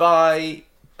replaced by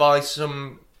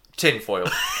some tinfoil.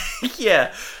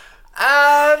 Yeah.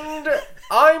 And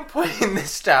I'm putting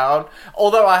this down,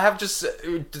 although I have just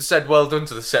said well done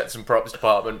to the sets and props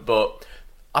department, but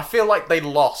I feel like they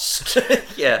lost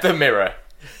Yeah. the mirror.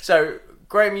 So,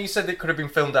 Graham, you said it could have been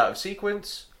filmed out of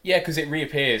sequence. Yeah, because it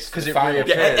reappears. Because it Final-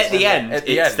 reappears. Yeah, at the end, At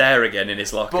the it's end. there again in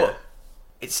his locker. But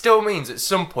it still means at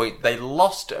some point they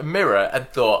lost a mirror and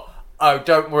thought, oh,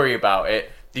 don't worry about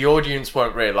it. The audience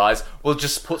won't realise. We'll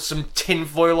just put some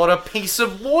tinfoil on a piece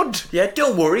of wood. Yeah,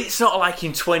 don't worry. It's not like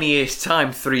in 20 years'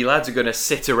 time, three lads are going to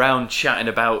sit around chatting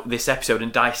about this episode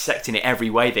and dissecting it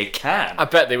every way they can. I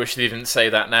bet they wish they didn't say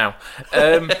that now.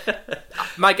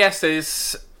 My guess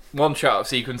is one shot of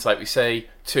sequence, like we say,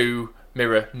 two,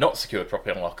 mirror not secured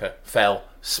properly on locker, fell,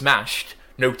 smashed,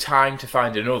 no time to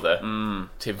find another,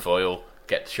 tinfoil,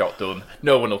 get the shot done,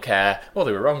 no one will care. Well,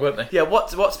 they were wrong, weren't they? Yeah,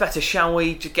 what's better? Shall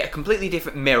we just get a completely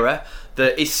different mirror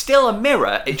that is still a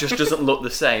mirror, it just doesn't look the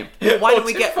same? Or why don't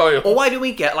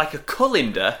we get like a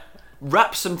colander,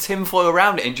 wrap some tinfoil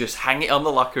around it and just hang it on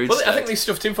the locker instead? Well, I think they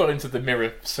stuffed tinfoil into the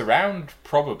mirror surround,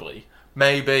 probably.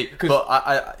 Maybe. But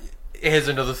I here's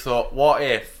another thought. What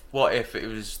if it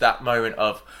was that moment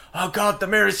of, oh god, the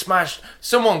mirror's smashed.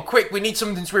 Someone, quick, we need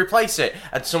something to replace it.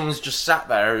 And someone's just sat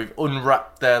there who've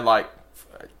unwrapped their, like,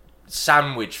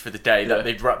 sandwich for the day that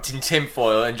they'd wrapped in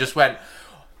tinfoil and just went,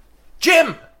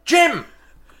 Jim,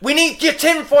 we need your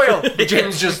tinfoil.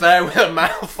 Jim's just there with a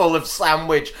mouthful of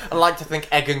sandwich. I like to think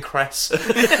egg and cress.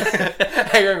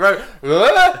 Egg and cress. It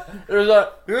was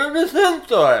like, you're the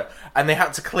tinfoil. And they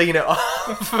had to clean it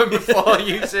off before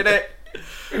using it.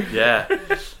 Yeah.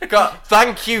 God,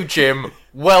 thank you, Jim.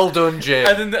 Well done, Jim.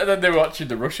 And then they were watching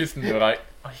the rushes and they were like,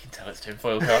 oh, you can tell it's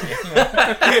tinfoil, can't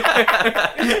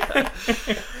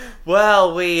you?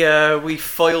 Well, we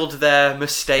foiled their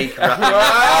mistake. Yeah,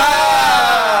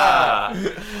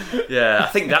 I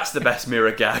think that's the best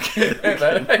mirror gag.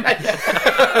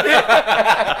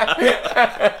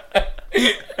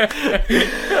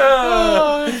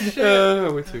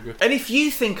 We're too good. And if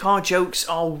you think our jokes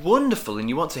are wonderful and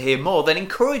you want to hear more, then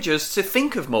encourage us to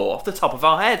think of more off the top of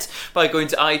our heads by going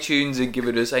to iTunes and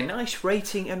giving us a nice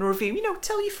rating and review. You know,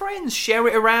 tell your friends, share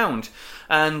it around,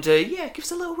 and give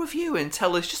us a little review and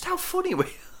tell us just how funny we are.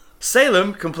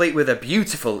 Salem, complete with a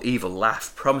beautiful evil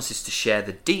laugh, promises to share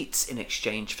the deets in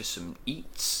exchange for some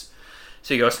eats.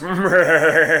 So he goes,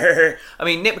 I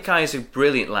mean, Nick Mackay is a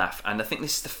brilliant laugh, and I think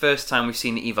this is the first time we've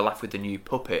seen the evil laugh with the new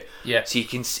puppet. Yeah. So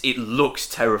it looks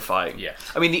terrifying. Yeah.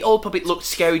 I mean, the old puppet looked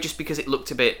scary just because it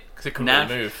looked a bit Because it couldn't naff.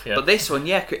 really move. Yeah. But this one,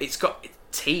 it's got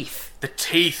teeth. The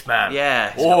teeth, man.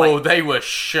 Yeah. It's got, They were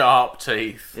sharp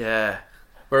teeth. yeah.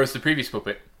 Whereas the previous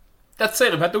puppet, that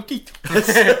Salem had no teeth.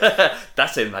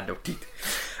 That's it, man, no teeth.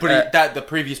 But the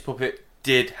previous puppet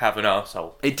did have an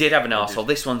arsehole. It did have an arsehole.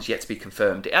 This one's yet to be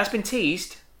confirmed. It has been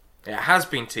teased. It has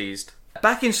been teased.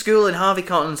 Back in school, and Harvey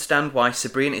can't understand why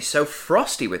Sabrina is so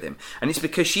frosty with him, and it's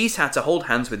because she's had to hold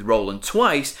hands with Roland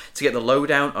twice to get the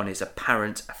lowdown on his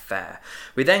apparent affair.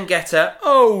 We then get a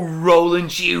 "Oh,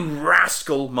 Roland, you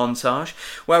rascal" montage,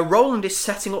 where Roland is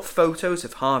setting up photos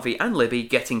of Harvey and Libby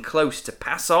getting close to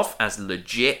pass off as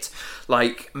legit,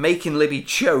 like making Libby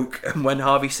choke, and when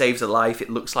Harvey saves a life, it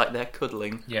looks like they're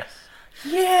cuddling. Yeah.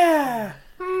 Yeah.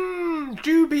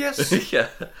 Dubious. Yeah,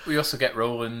 We also get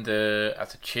Roland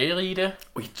as a cheerleader.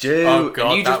 we do. Oh, God,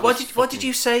 And you that what was did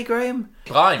you say, Graham?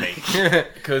 Blimey.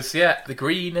 Because, the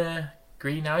green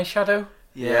eyeshadow.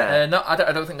 Yeah.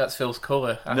 I don't think that's Phil's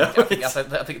colour. I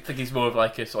think he's more of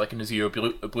like an azure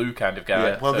blue kind of guy.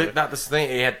 Yeah. Well, So- that's the thing.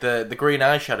 He had the green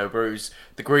eyeshadow, but it was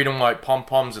the green and white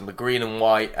pom-poms and the green and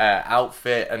white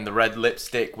outfit and the red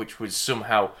lipstick, which was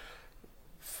somehow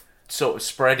sort of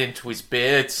spread into his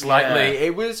beard slightly.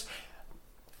 Yeah.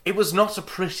 It was not a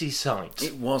pretty sight.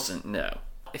 It wasn't, no.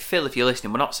 Phil, if you're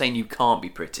listening, we're not saying you can't be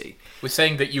pretty. We're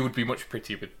saying that you would be much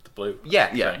prettier with the blue. Yeah,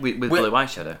 Yeah, with We're- blue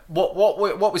eyeshadow. What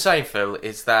we're saying, Phil,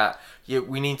 is that you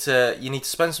need to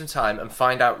spend some time and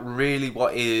find out really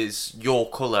what is your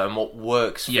colour and what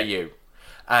works for Yeah. you.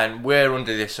 And we're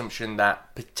under the assumption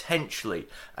that potentially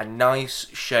a nice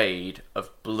shade of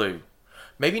blue,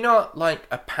 maybe not like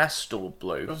a pastel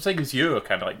blue. I'm saying azure,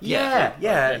 kind of like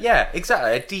Yeah,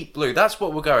 exactly. A deep blue. That's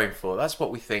what we're going for. That's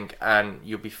what we think, and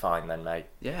you'll be fine then, mate.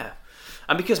 Yeah.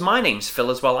 And because my name's Phil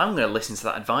as well, I'm going to listen to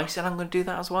that advice and I'm going to do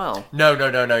that as well. No,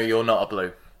 you're not a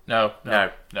blue. No,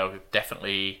 No.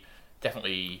 definitely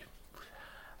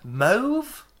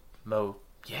Mauve? Mo.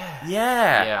 Yeah.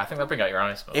 Yeah. I think that'll bring out your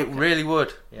eyes. It really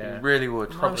would. Yeah. It really would.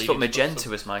 I Probably always thought need to put magenta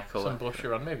was my colour. Some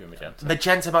blusher on, maybe magenta.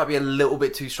 Magenta might be a little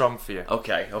bit too strong for you.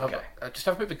 Okay. Just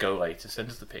have a bit of a go later. Send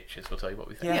us the pictures. We'll tell you what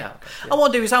we think. Yeah. And what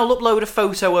I'll do is I'll upload a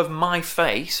photo of my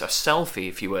face, a selfie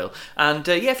if you will. And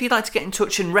if you'd like to get in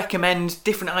touch and recommend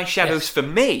different eyeshadows Yes. for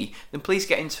me, then please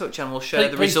get in touch and we'll share the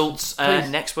Please, results please.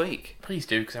 next week. Please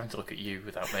do, because I have to look at you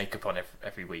without makeup on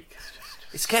every week.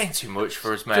 It's getting too much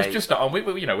for us, mate. Just not on. We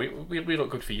look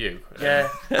good for you. Yeah,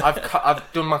 I've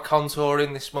done my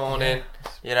contouring this morning.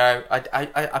 You know, I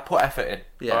put effort in.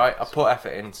 Yeah. All right, I put effort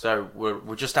in. So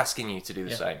we're just asking you to do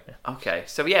the same. Okay,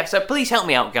 so please help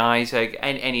me out, guys.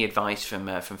 Any advice from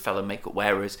fellow makeup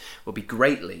wearers will be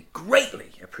greatly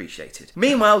appreciated.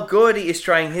 Meanwhile, Gordy is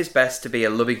trying his best to be a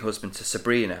loving husband to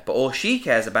Sabrina, but all she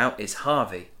cares about is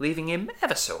Harvey, leaving him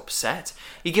ever so upset.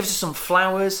 He gives her some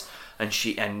flowers, and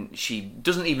she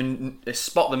doesn't even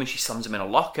spot them, and she slams them in a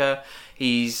locker.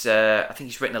 I think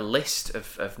he's written a list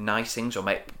of nice things or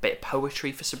made a bit of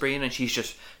poetry for Sabrina, and she's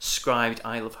just scribed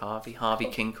 "I love Harvey, Harvey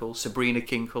Kinkle, Sabrina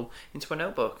Kinkle" into a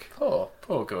notebook. Poor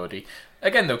Gordy.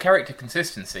 Again, though, character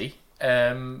consistency.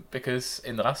 Because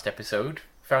in the last episode,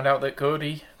 found out that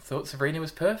Gordy thought Sabrina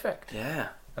was perfect, Yeah.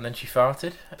 and then she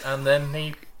farted, and then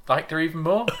he liked her even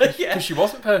more because she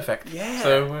wasn't perfect. Yeah.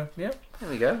 So yeah. There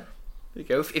we go. There you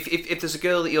go. If there's a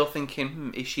girl that you're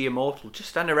thinking, is she immortal? Just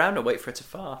stand around and wait for her to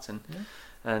fart, and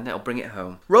that'll bring it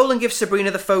home. Roland gives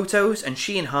Sabrina the photos, and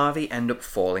she and Harvey end up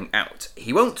falling out.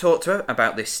 He won't talk to her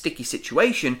about this sticky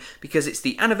situation because it's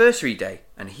the anniversary day,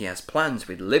 and he has plans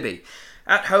with Libby.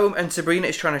 At home, and Sabrina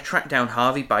is trying to track down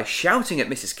Harvey by shouting at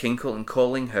Mrs. Kinkle and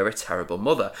calling her a terrible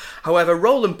mother. However,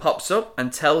 Roland pops up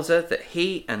and tells her that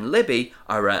he and Libby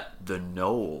are at the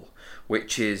Knoll,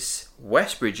 which is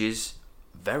Westbridge's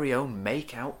very own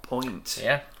make-out point.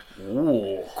 Yeah.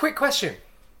 Ooh. Quick question: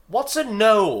 what's a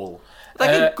knoll?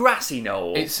 Like a grassy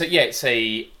knoll. It's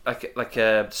a like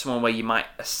someone where you might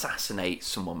assassinate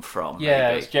someone from.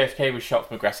 yeah. maybe. JFK was shot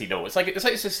from a grassy knoll. It's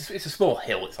a small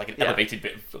hill. It's like an Yeah. elevated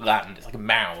bit of land. It's like a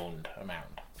mound.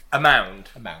 A mound.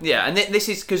 Yeah, and this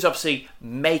is because obviously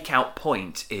Makeout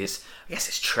Point is, I guess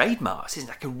it's trademarks, isn't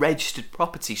it? Like a registered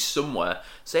property somewhere.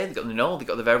 So they've got the Knoll, they've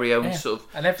got the very own sort of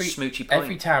and every smoochy point.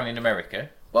 Every town in America,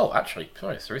 well, actually,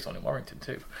 sorry, there is one in Warrington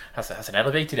too, has an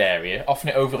elevated area. Often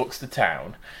it overlooks the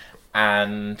town,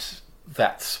 and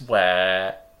that's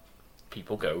where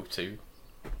people go to,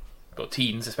 or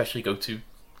teens especially, go to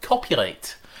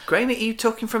copulate. Graham, are you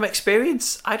talking from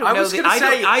experience? I don't I know. was gonna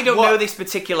say, I don't what- know this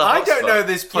particular. I don't hotspot. know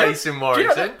this place in Do you know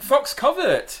Warrington. that Fox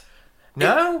Covert?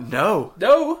 No. No.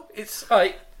 No, it's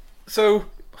like so.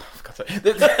 Oh, for God's sake.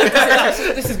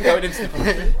 This is going into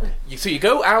the. So you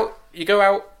go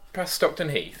out past Stockton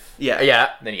Heath. Yeah. Yeah.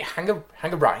 And then you hang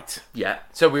a right. Yeah.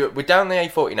 So we're down the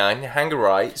A49, hang a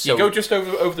right. So You go just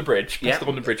over the bridge, past Yeah. the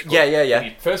London Bridge Club. Yeah, yeah, yeah.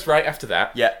 Then you first right after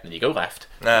that. Yeah. Then you go left.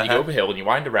 Then you Uh-huh. go over hill and you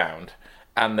wind around.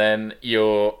 And then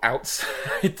you're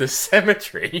outside the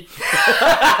cemetery.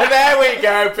 there we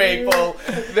go, people.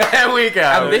 There we go.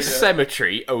 And this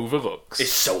cemetery overlooks.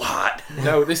 It's so hot.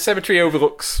 No, this cemetery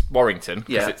overlooks Warrington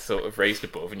because Yeah. it's sort of raised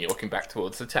above, and you're looking back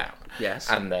towards the town. Yes.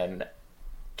 And then,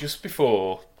 just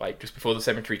before the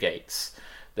cemetery gates,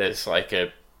 there's like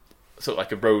a sort of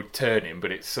like a road turning,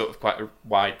 but it's sort of quite a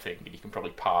wide thing, and you can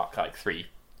probably park like 3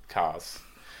 cars.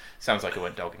 Sounds like I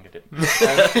went dogging, I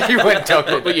didn't. you went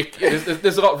dogging. But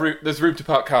there's a lot of room. There's room to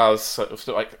park cars sort of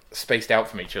like spaced out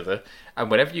from each other,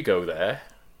 and whenever you go there,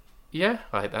 yeah,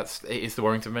 like it is the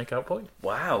Warrington Makeout Point.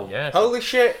 Wow. Yeah. Holy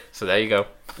shit. So there you go.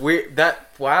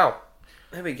 Wow.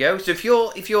 There we go. So if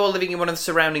you're living in one of the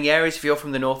surrounding areas, if you're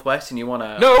from the northwest and you want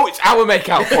to, No, it's our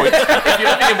Makeout Point.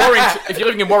 If you're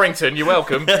living in Warrington, you're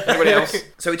welcome. Anybody else?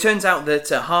 So it turns out that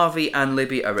Harvey and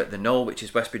Libby are at the Knoll, which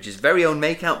is Westbridge's very own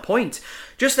Makeout Point.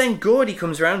 Just then, Gordy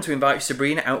comes around to invite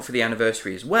Sabrina out for the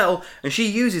anniversary as well, and she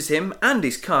uses him and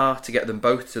his car to get them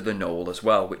both to the Knoll as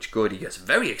well, which Gordy gets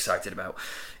very excited about.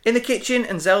 In the kitchen,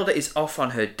 and Zelda is off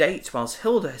on her date, whilst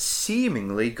Hilda has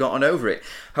seemingly gotten over it.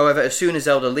 However, as soon as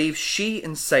Zelda leaves, she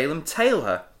and Salem tail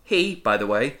her. He, by the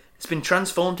way, has been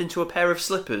transformed into a pair of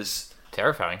slippers.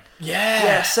 Terrifying.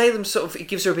 Yeah, Salem sort of, it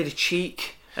gives her a bit of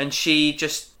cheek, and she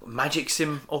just magics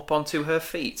him up onto her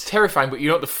feet. Terrifying, but you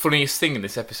know what the funniest thing in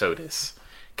this episode is?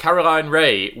 Caroline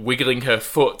Ray wiggling her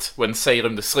foot when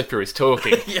Salem the Slipper is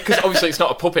talking. Because obviously it's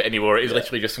not a puppet anymore, it is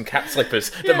literally just some cat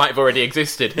slippers that might have already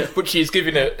existed. But she's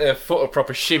giving a foot a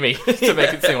proper shimmy to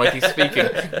make it seem like he's speaking.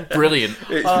 Brilliant.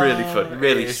 It's really funny.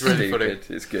 Really, it's really funny.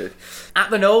 It's good. At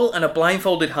the Knoll, and a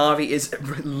blindfolded Harvey is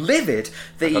livid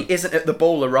that he isn't at the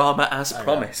Bowlerama as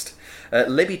promised.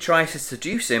 Libby tries to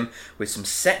seduce him with some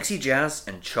sexy jazz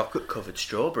and chocolate-covered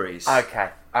strawberries. Okay.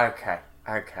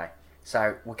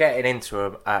 So we're getting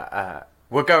into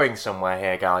we're going somewhere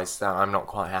here, guys, that I'm not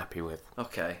quite happy with.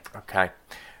 Okay. Okay.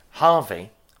 Harvey,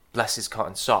 bless his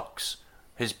cotton socks,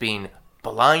 has been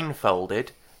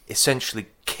blindfolded, essentially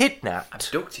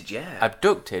kidnapped,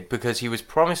 abducted because he was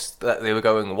promised that they were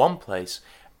going one place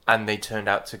and they turned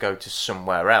out to go to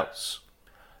somewhere else.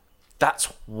 That's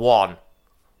one.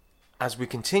 As we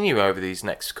continue over these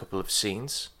next couple of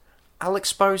scenes, I'll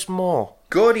expose more.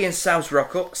 Gordy and Sabs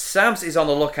rock up. Sabs is on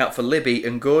the lookout for Libby,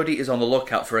 and Gordy is on the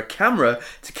lookout for a camera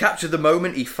to capture the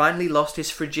moment he finally lost his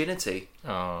frigidity.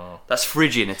 Oh. That's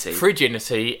friginity.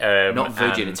 Frigidity. Not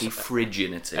virginity, and,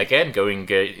 frigidity. again, going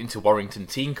into Warrington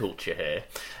teen culture here.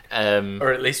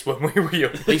 Or at least when we were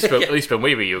young. At least when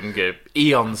we were younger,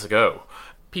 eons ago,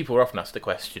 people were often asked the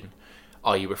question,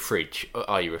 are you a fridge or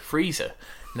are you a freezer?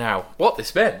 Now, what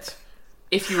this meant...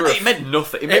 If you were It meant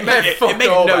nothing. It meant fuck made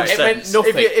all, no mate. sense. It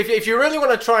meant nothing. If you really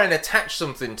want to try and attach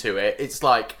something to it, it's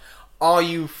like, are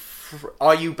you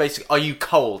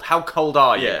cold? How cold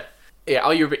are you? Yeah. Yeah,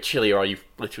 are you a bit chilly or are you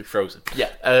literally frozen?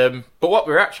 Yeah. But what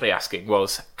we were actually asking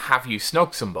was, have you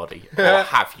snogged somebody or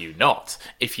have you not?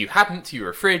 If you hadn't, you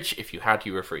were a fridge. If you had,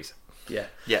 you were a freezer. Yeah.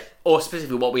 Yeah. Or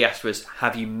specifically, what we asked was,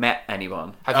 have you met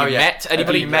anyone? Have you met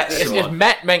anybody? Have you met If someone?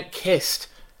 met meant kissed.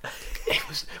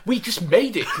 We just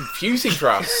made it confusing for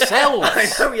ourselves. I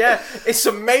know, yeah. It's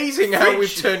amazing how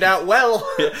we've turned out well.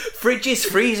 Fridges,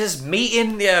 freezers,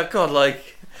 meeting. Yeah, God,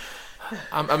 like...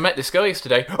 I met this girl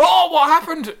yesterday. Oh, what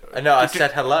happened? No, I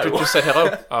said hello. Just said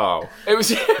hello. Oh, it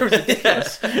was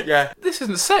ridiculous. Yeah. This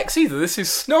isn't sex either. This is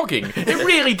snogging. It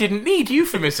really didn't need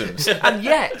euphemisms, and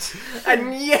yet.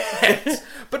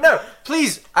 But no,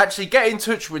 please actually get in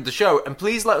touch with the show and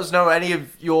please let us know any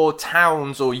of your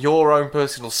towns or your own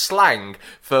personal slang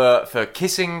for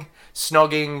kissing,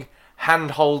 snogging,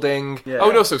 hand-holding. Yeah. Oh,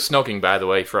 and also snogging, by the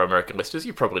way, for our American listeners,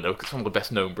 you probably know, because it's one of the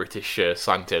best-known British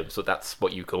slang terms, so that's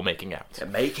what you call making out. Yeah,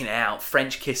 making out,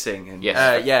 French kissing. And...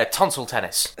 Yes. Tonsil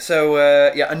tennis. So,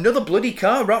 another bloody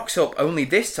car rocks up, only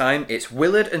this time it's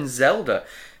Willard and Zelda.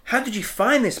 How did you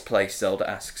find this place? Zelda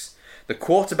asks. The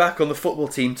quarterback on the football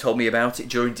team told me about it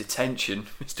during detention,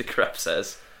 Mr. Kraft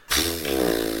says.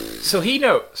 So he He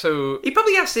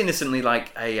probably asked innocently,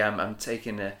 like, "Hey, I'm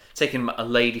taking a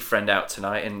lady friend out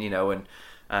tonight," and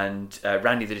and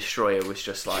Randy the Destroyer was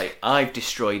just like, "I've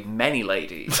destroyed many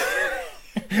ladies."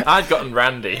 I've gotten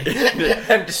Randy.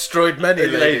 And destroyed many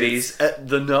ladies. at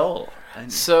the Knoll.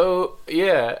 And So,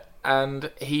 yeah,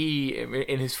 and he,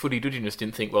 in his fuddy-duddiness,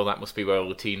 didn't think, well, that must be where all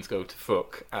the teens go to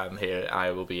fuck, and here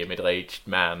I will be a middle-aged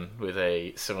man with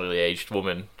a similarly aged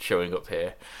woman showing up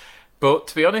here. But,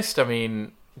 to be honest, I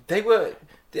mean, They were,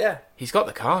 yeah. he's got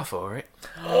the car for it.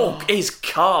 oh, his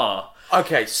car.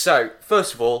 Okay, so,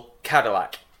 first of all,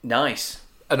 Cadillac. Nice.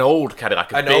 An old Cadillac,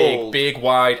 big,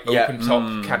 wide, Yeah.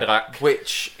 open-top Cadillac.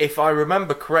 Which, if I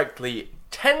remember correctly,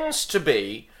 tends to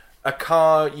be a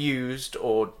car used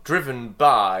or driven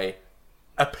by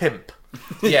a pimp.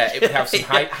 Yeah, it would have some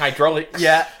hydraulics.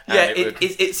 Yeah. and Yeah, it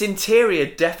would- its interior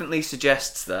definitely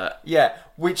suggests that. Yeah,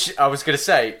 which I was going to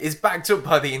say is backed up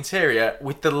by the interior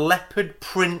with the leopard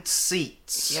print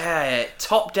seats. Yeah,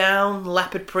 top down,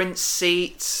 leopard print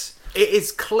seats. It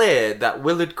is clear that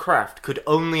Willard Kraft could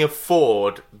only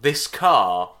afford this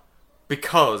car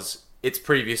because its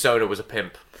previous owner was a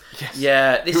pimp.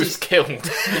 Yeah, He this was is killed, and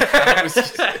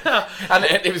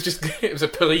it was a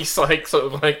police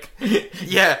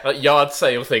Yeah. yard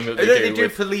sale thing that They do. do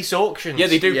with- police auctions. yeah,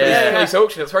 they do Yeah. police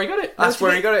auction. That's where he got it. That's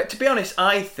where he got it. To be honest,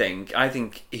 I think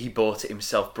he bought it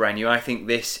himself brand new. I think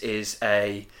this is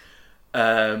a.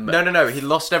 No. He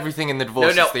lost everything in the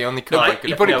divorce. No. It's the only No, car but he could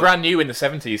He bought it No. brand new in the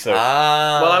 70s, so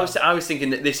Well, I was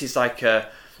thinking that this is like a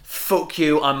fuck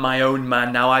you, I'm my own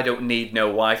man now. I don't need no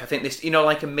wife. I think this,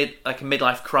 like a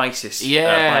midlife crisis.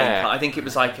 Yeah. buying car. I think it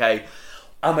was like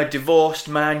I'm a divorced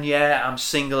man. Yeah, I'm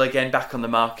single again, back on the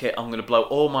market. I'm gonna blow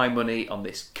all my money on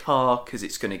this car because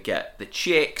it's gonna get the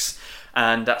chicks,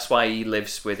 and that's why he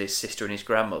lives with his sister and his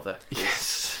grandmother.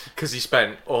 yes. because he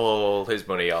spent all his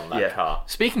money on that Yeah. car.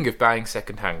 Speaking of buying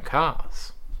second-hand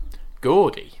cars,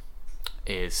 Gordy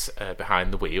is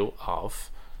behind the wheel of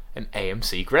an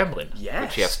AMC Gremlin, Yes.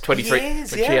 which he has 23, He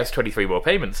is, which yeah. he has 23 more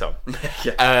payments on.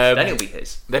 Then it'll be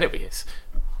his. Then it'll be his.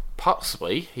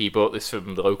 Possibly, he bought this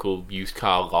from the local used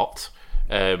car lot,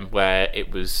 where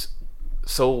it was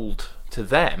sold to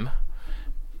them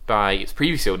by its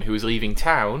previous owner, who was leaving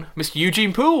town, Mr.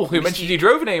 Eugene Poole, who mentioned he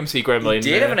drove an AMC Gremlin.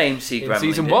 He did have an AMC in Gremlin,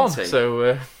 season didn't 1. he?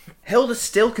 So Hilda's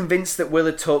still convinced that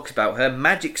Willard talks about her,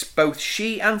 magics both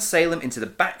she and Salem into the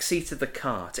back seat of the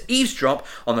car to eavesdrop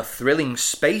on a thrilling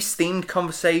space-themed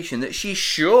conversation that she's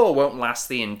sure won't last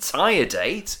the entire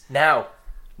date. Now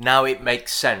it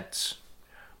makes sense.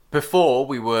 Before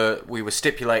we were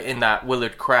stipulating that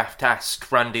Willard Kraft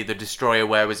asked Randy the Destroyer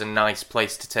where was a nice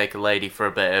place to take a lady for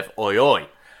a bit of oi oi.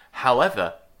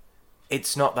 However,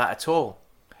 it's not that at all.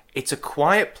 It's a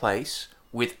quiet place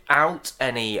without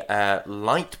any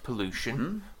light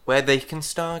pollution where they can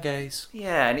stargaze.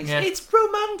 Yeah, and Yeah. it's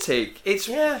romantic. It's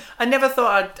Yeah. I never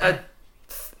thought I'd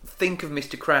think of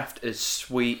Mr. Kraft as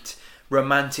sweet,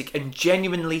 romantic, and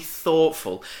genuinely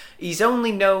thoughtful. He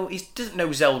doesn't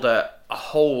know Zelda a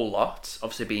whole lot,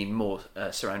 obviously being more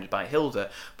surrounded by Hilda,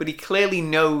 but he clearly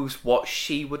knows what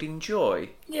she would enjoy.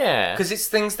 yeah, Because it's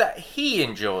things that he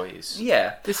enjoys.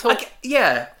 Yeah, This whole-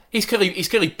 yeah. he's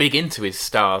clearly big into his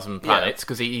stars and planets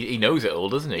because he knows it all,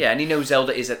 doesn't he? Yeah, and he knows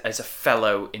Zelda as a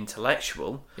fellow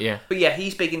intellectual. Yeah. But yeah,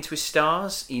 he's big into his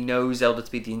stars. He knows Zelda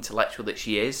to be the intellectual that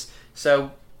she is.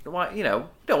 So, why,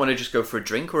 don't want to just go for a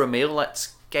drink or a meal.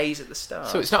 Let's gaze at the stars.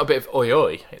 So it's not a bit of oi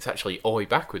oi, it's actually oi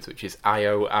backwards, which is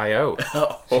IO.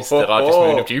 It's the largest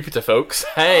moon of Jupiter, folks.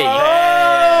 Hey!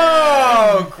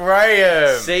 Oh,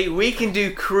 Graham! See, we can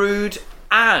do crude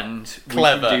and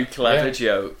Clever. we can do clever Yeah.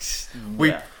 jokes.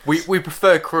 We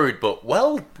prefer crude, but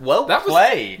well That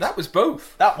played. Was, that was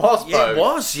both. That was Yeah, both. it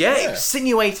was. Yeah, it Yeah.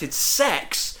 insinuated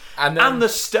sex And then- the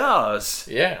stars.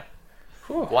 Yeah.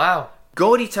 Wow.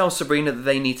 Gordy tells Sabrina that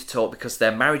they need to talk because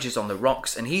their marriage is on the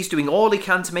rocks and he's doing all he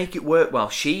can to make it work while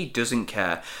she doesn't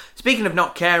care. Speaking of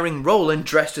not caring, Roland,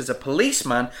 dressed as a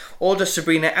policeman, orders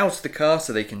Sabrina out of the car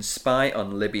so they can spy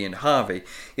on Libby and Harvey.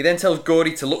 He then tells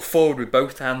Gordy to look forward with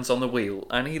both hands on the wheel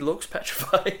and he looks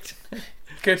petrified.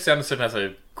 Curtis Anderson has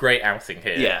a great outing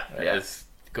here. Yeah. As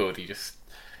Gordy just...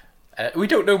 we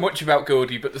don't know much about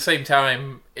Gordy, but at the same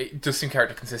time, it does seem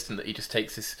character consistent that he just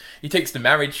takes the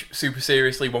marriage super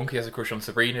seriously. 1, he has a crush on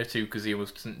Sabrina. 2, because he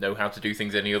almost doesn't know how to do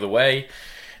things any other way.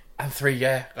 And 3,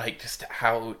 just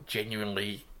how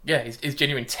genuinely his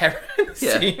genuine terror in the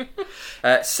Yeah. scene.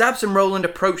 Sabs and Roland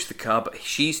approach the car, but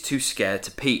she's too scared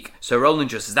to peek, so Roland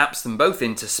just zaps them both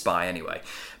in to spy anyway.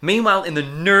 Meanwhile, in the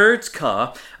nerd's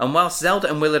car, and whilst Zelda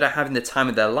and Willard are having the time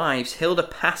of their lives, Hilda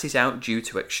passes out due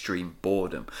to extreme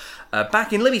boredom.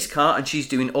 Back in Libby's car, and she's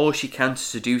doing all she can to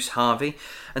seduce Harvey,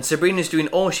 and Sabrina's doing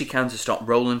all she can to stop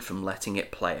Roland from letting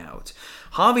it play out.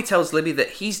 Harvey tells Libby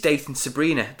that he's dating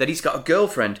Sabrina, that he's got a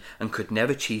girlfriend and could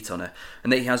never cheat on her,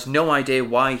 and that he has no idea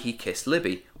why he kissed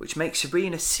Libby, which makes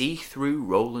Sabrina see through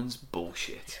Roland's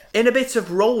bullshit. In a bit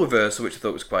of role reversal, which I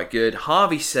thought was quite good,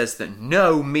 Harvey says that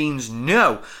no means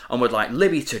no and would like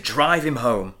Libby to drive him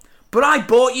home. "But I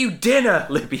bought you dinner,"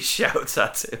 Libby shouts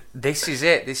at him. This is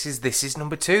it. This is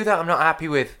number 2 that I'm not happy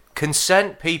with.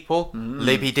 Consent, people.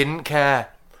 Libby didn't care.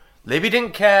 Libby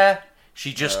didn't care.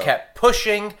 She just kept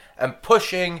pushing and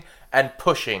pushing and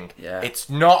pushing. Yeah. It's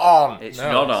not on. It's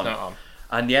No, not it's on. not on.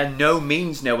 And yeah, no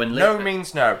means no. And No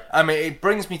means no. I mean, it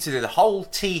brings me to the whole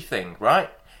tea thing, right?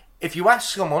 If you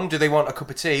ask someone, do they want a cup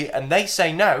of tea, and they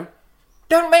say no,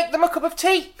 don't make them a cup of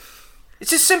tea.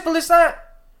 It's as simple as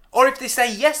that. Or if they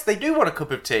say yes, they do want a cup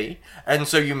of tea, and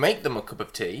so you make them a cup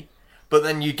of tea, but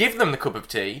then you give them the cup of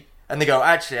tea, and they go,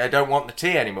 actually, I don't want the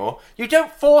tea anymore. You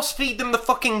don't force feed them the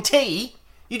fucking tea.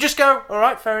 You just go, all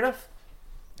right, fair enough.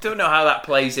 don't know how that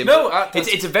plays in. No, but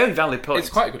it's a very valid point. It's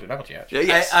quite a good analogy, actually.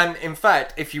 Yes. And in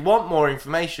fact, if you want more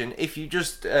information, if you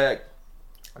just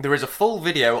there is a full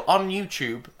video on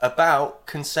YouTube about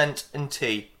consent and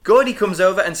tea. Gordy comes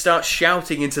over and starts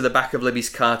shouting into the back of Libby's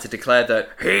car to declare that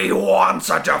he wants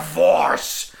a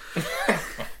divorce.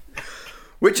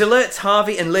 Which alerts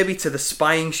Harvey and Libby to the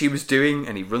spying she was doing,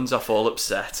 and he runs off all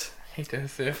upset. He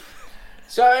does, yeah.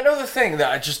 So another thing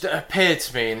that just appeared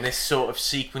to me in this sort of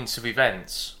sequence of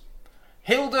events,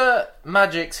 Hilda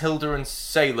magics Hilda and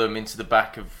Salem into the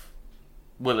back of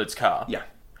Willard's car. Yeah.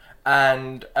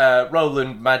 And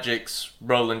Roland magics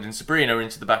Roland and Sabrina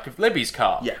into the back of Libby's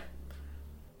car. Yeah.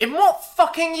 In what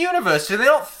fucking universe do they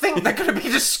not think they're going to be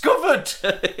discovered?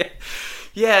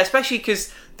 Yeah, especially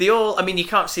because they all... I mean, you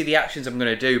can't see the actions I'm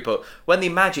going to do, but when they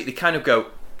magic, they kind of go...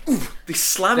 Oof, they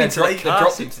slam into the car. They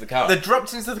dropped into the car. They're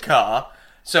dropped into the car,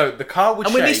 so the car would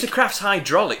And with shake. Mr. Kraft's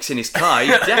hydraulics in his car,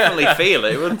 you'd definitely feel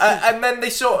it, wouldn't you? And then they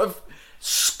sort of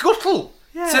scuttle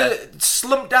to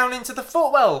slump down into the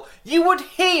footwell. You would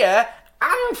hear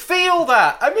and feel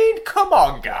that. I mean, come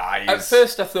on, guys. At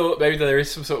first, I thought maybe there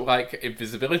is some sort of like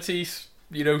invisibility,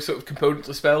 you know, sort of component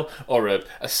to the spell, or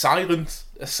a silence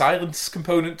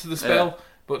component to the spell. Yeah.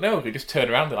 But no, they just turn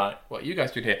around and like, what are you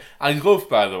guys doing here? I love,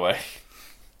 by the way,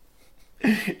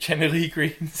 Jenny Lee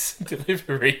Green's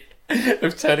delivery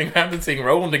of turning around and seeing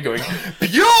Roland and going,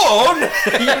 Bjorn!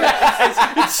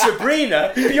 It's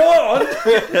Sabrina! Bjorn!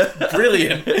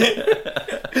 Brilliant.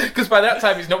 Because by that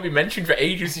time, it's not been mentioned for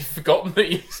ages. You've forgotten that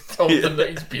he's told them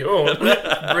that he's Bjorn.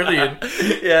 Brilliant.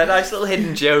 Yeah, nice little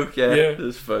hidden joke. Yeah, Yeah. it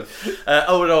was fun.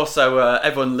 And also,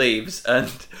 everyone leaves,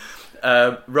 and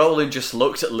Roland just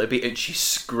looks at Libby, and she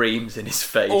screams in his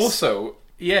face. Also,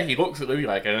 yeah, he looks at Louis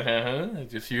like,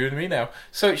 just you and me now.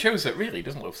 So it shows that really he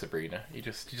doesn't love Sabrina.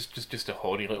 He's just a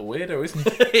horny little weirdo,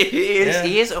 isn't he?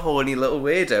 He is a horny little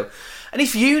weirdo. And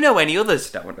if you know any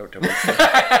others... No, don't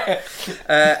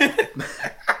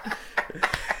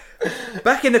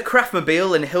Back in the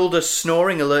Craftmobile, and Hilda's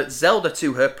snoring alerts Zelda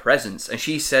to her presence, and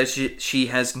she says she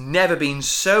has never been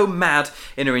so mad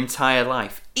in her entire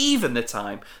life, even the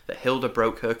time that Hilda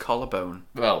broke her collarbone.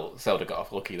 Well, Zelda got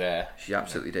off lucky there. She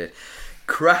absolutely did.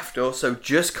 Kraft also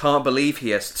just can't believe he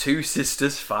has two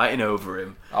sisters fighting over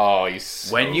him. Oh, he's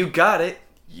so... When you got it,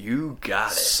 you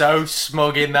got it. So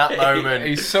smug in that moment.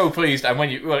 He's so pleased, and when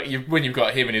you've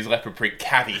got him and his leopard print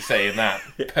caddy saying that,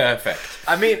 perfect.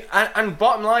 I mean, and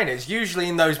bottom line is, usually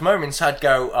in those moments I'd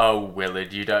go, oh,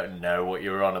 Willard, you don't know what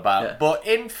you're on about. Yeah. But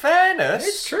in fairness...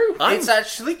 It's true. It's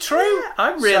actually true.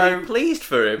 I'm really pleased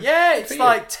for him. Yeah, it's For you.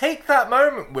 like, take that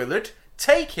moment, Willard.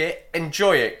 Take it,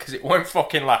 enjoy it, because it won't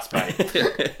fucking last,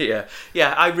 mate.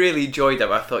 yeah, I really enjoyed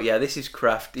that. I thought, yeah, this is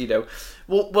Kraft, you know.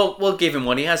 We'll give him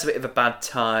one. He has a bit of a bad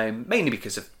time, mainly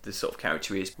because of the sort of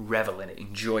character he is. Revel in it,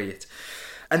 enjoy it.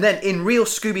 And then, in real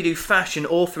Scooby-Doo fashion,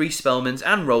 all three Spellmans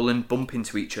and Roland bump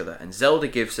into each other, and Zelda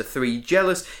gives the three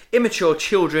jealous, immature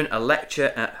children a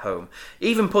lecture at home,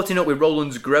 even putting up with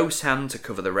Roland's gross hand to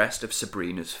cover the rest of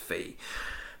Sabrina's fee.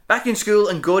 Back in school,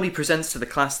 and Gordy presents to the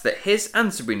class that his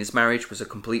and Sabrina's marriage was a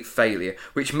complete failure,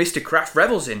 which Mr. Kraft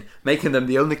revels in, making them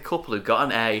the only couple who got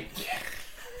an A.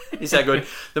 He's that good.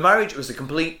 The marriage was a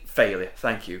complete failure,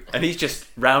 thank you. And he's just,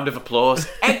 round of applause,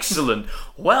 excellent,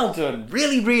 well done,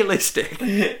 really realistic.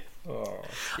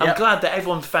 I'm glad that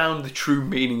everyone found the true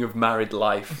meaning of married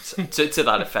life. To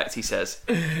that effect, he says.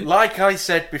 Like I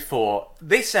said before,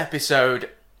 this episode,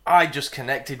 I just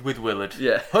connected with Willard.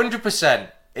 Yeah.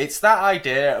 100%. It's that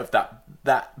idea of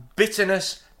that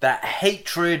bitterness, that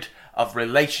hatred of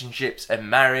relationships and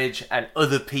marriage and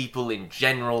other people in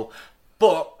general,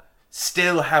 but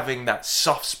still having that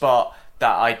soft spot,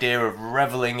 that idea of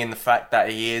reveling in the fact that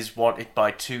he is wanted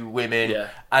by two women,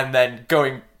 and then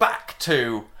going back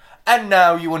to, and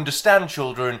now you understand,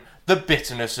 children, the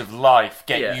bitterness of life.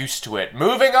 Get used to it.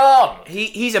 Moving on!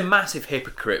 He's a massive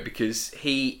hypocrite because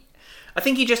I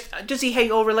think he just... Does he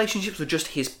hate all relationships or just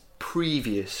his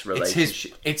previous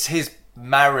relationship? It's his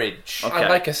marriage. Okay. And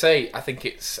like I say, I think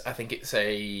it's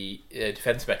a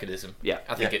defense mechanism. Yeah.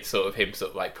 I think it's sort of him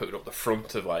sort of like putting up the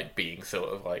front of like being sort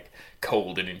of like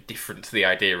cold and indifferent to the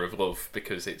idea of love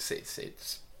because it's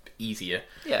easier.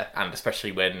 Yeah. And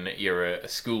especially when you're a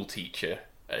school teacher,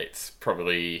 it's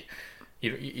probably...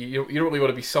 You don't really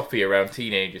want to be soppy around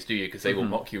teenagers, do you? Because they will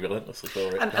mock you relentlessly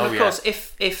for it. And of course,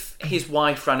 if his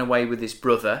wife ran away with his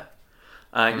brother,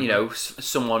 you know,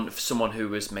 someone who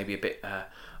was maybe a bit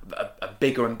a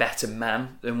bigger and better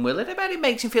man than Willard, I bet it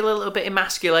makes him feel a little bit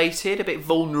emasculated, a bit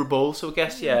vulnerable. So I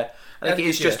guess, I think it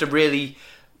is just a really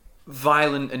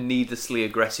violent and needlessly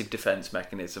aggressive defense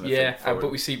mechanism.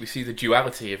 But we see the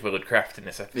duality of Willard Craft in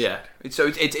this episode. Yeah,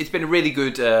 so it's been a really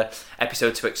good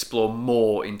episode to explore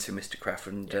more into Mr. Craft,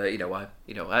 and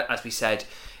as we said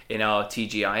in our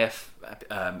TGIF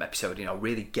episode,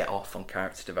 really get off on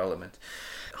character development.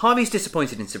 Harvey's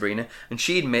disappointed in Sabrina, and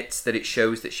she admits that it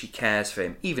shows that she cares for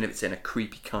him, even if it's in a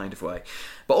creepy kind of way.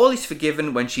 But all is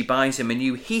forgiven when she buys him a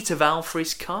new heater valve for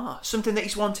his car, something that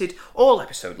he's wanted all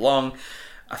episode long.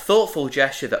 A thoughtful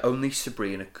gesture that only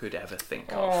Sabrina could ever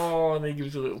think of. Oh, and he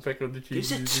gives a little peck on the cheek.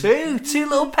 Gives it two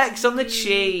little pecks on the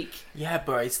cheek. Yeah,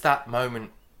 but it's that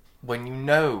moment when you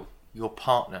know your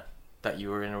partner that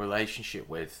you are in a relationship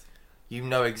with. You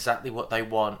know exactly what they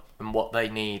want and what they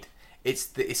need. It's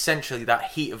essentially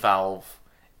that heater valve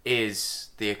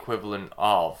is the equivalent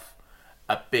of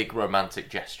a big romantic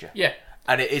gesture. Yeah.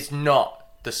 And it is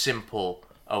not the simple,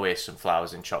 oh, here's some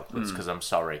flowers and chocolates because I'm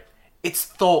sorry. It's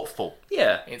thoughtful.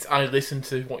 Yeah. It's I listened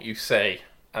to what you say,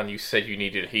 and you said you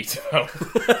needed a heater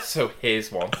valve, so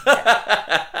here's one.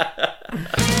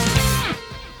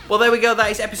 Well, there we go.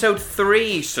 That is episode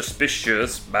 3,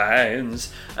 Suspicious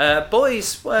Minds.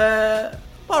 Boys, what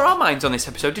are our minds on this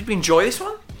episode? Did we enjoy this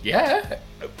one? Yeah,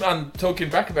 and talking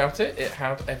back about it, it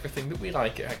had everything that we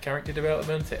like. It had character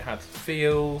development, it had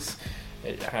feels,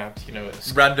 it had,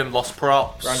 Random lost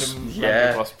props.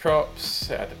 Random lost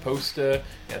props, it had a poster, it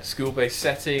had a school-based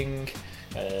setting,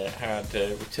 had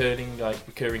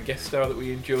recurring guest star that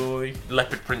we enjoy.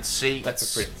 Leopard print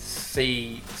seats.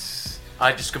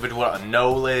 I discovered what a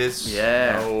knoll is.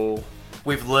 Yeah. Knoll.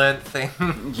 We've learned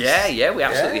things. Yeah, we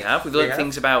absolutely have. We've learned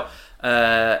things about...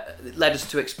 led us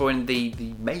to exploring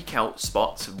the make-out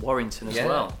spots of Warrington as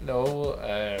well.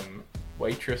 No,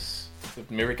 waitress, the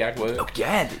mirror gag work. Oh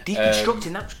yeah, the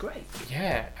deconstructing, that was great.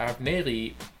 Yeah, I've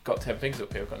nearly got 10 fingers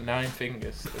up here. I've got 9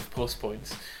 fingers of plus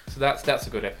points. So that's a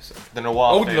good episode. The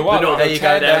noir. Oh, the noir. There you go.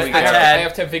 I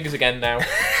have 10 fingers again now.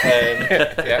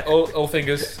 All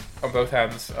fingers on both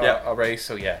hands are raised.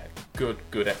 So yeah,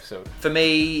 good episode. For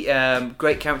me,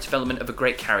 great character development of a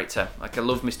great character. Like, I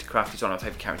love Mr. Craft. He's one of my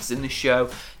favourite characters in the show.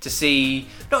 To see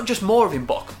not just more of him,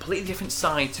 but a completely different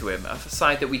side to him. A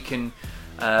side that we can...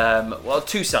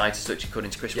 two sides as such,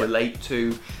 according to Chris, relate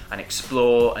to and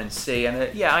explore and see. And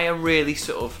I am really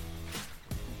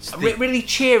really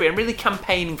cheery. I'm really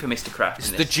campaigning for Mr. Craft.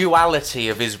 It's the duality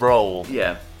of his role.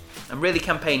 Yeah, I'm really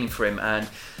campaigning for him, and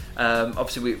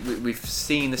obviously we've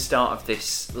seen the start of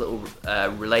this little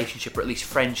relationship, or at least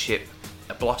friendship,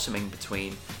 blossoming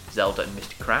between Zelda and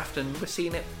Mr. Craft, and we're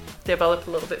seeing it develop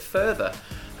a little bit further.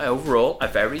 Overall, a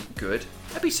very good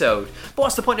episode. But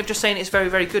what's the point of just saying it's very,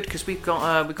 very good? Because we've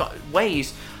got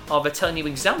ways of telling you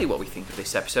exactly what we think of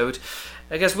this episode.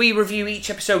 Because we review each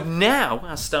episode now,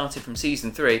 as started from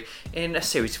season 3, in a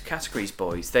series of categories,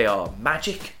 boys. They are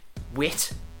magic,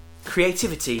 wit,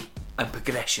 creativity, and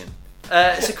progression.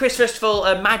 So, Chris, first of all,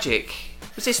 magic.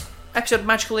 Was this episode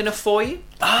magical enough for you?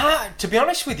 To be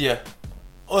honest with you,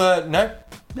 no.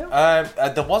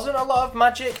 There wasn't a lot of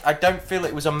magic. I don't feel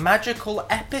it was a magical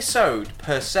episode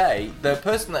per se. The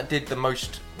person that did the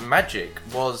most magic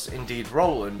was indeed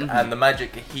Roland, and the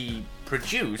magic he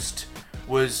produced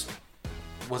was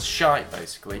shite,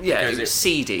 basically. Yeah, it was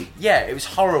seedy. Yeah, it was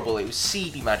horrible. It was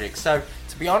seedy magic. So,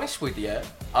 to be honest with you,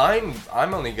 I'm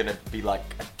only gonna be like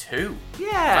a 2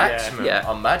 Yeah. maximum Yeah.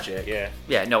 on magic.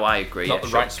 Yeah, no, I agree. Not yeah,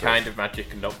 the right short, kind of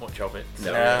magic and not much of it.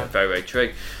 No, No. very, very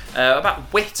true.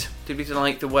 About wit, did we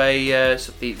like the way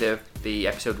the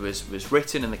episode was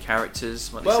written and the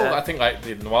characters? What they Well, said? I think like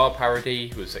the noir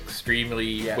parody was extremely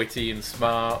Yeah. witty and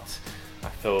smart. I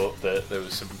thought that there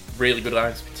was some really good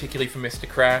lines, particularly from Mr.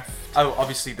 Kraft. Oh,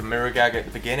 obviously the mirror gag at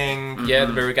the beginning. Yeah,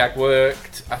 the mirror gag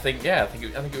worked. I think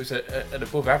it was an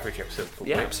above average episode for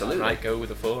Yeah, wit. absolutely. I might go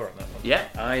with a 4 on that one. Yeah,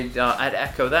 I'd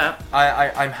echo that.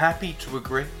 I'm happy to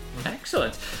agree.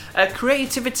 Excellent.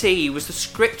 Creativity, was the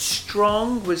script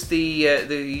strong? Was was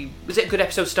it a good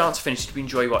episode start to finish? Did we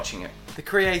enjoy watching it? The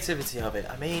creativity of it.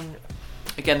 I mean,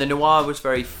 Again, the noir was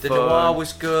very the fun. noir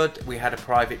was good. We had a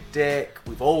private dick.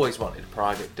 We've always wanted a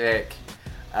private dick.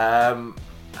 It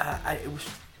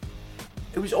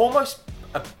was almost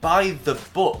a by the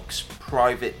books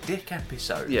private dick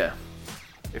episode. Yeah.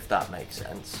 If that makes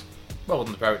sense. Well,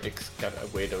 and the Barrett Dick's kind of a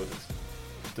weirdo that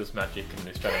does magic and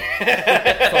is trying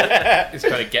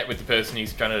to get with the person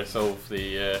he's trying to solve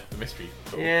the mystery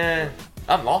for. Yeah.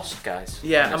 I'm lost, guys.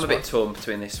 Yeah, on I'm this a bit one. torn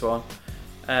between this one.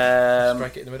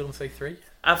 Strike it in the middle and say 3.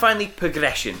 And finally,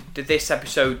 progression. Did this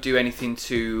episode do anything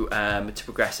to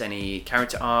progress any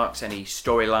character arcs, any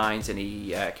storylines, any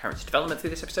character development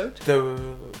through this episode?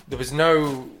 There was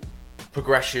no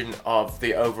progression of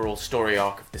the overall story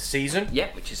arc of the season. Yeah,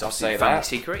 which is I'll obviously say a family that.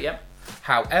 secret, yeah.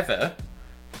 However,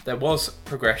 there was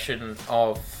progression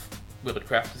of Willard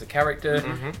Kraft as a character.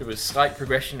 Mm-hmm. There was slight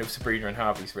progression of Sabrina and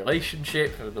Harvey's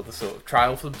relationship, another sort of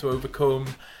trial for them to overcome,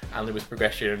 and there was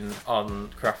progression on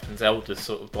Kraft and Zelda's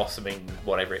sort of blossoming,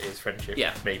 whatever it is, friendship,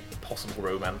 Yeah. maybe possible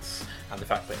romance, and the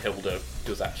fact that Hilda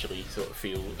does actually sort of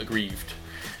feel aggrieved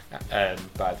by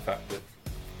the fact that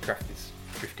Kraft is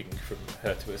drifting from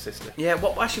her to her sister. Yeah,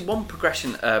 actually one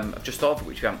progression I've just thought of,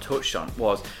 which we haven't touched on,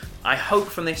 was I hope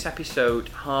from this episode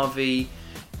Harvey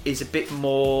is a bit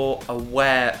more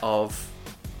aware of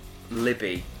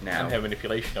Libby now. And her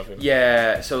manipulation of him.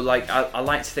 Yeah, so like I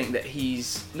like to think that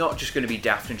he's not just going to be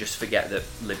daft and just forget that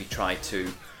Libby tried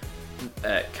to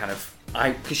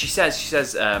because she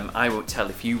says I won't tell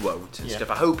if you won't and Yeah.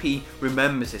 stuff. I hope he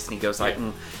remembers this and he goes like,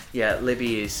 Yeah.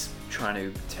 Libby is trying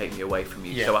to take me away from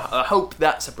you. Yeah. So I hope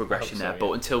that's a progression so, there. yeah.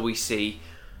 But until we see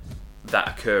that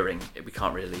occurring, we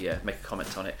can't really make a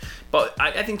comment on it. But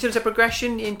I think in terms of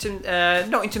progression,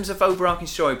 not in terms of overarching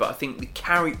story, but I think the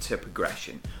character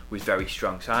progression was very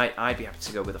strong. So I'd be happy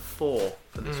to go with a 4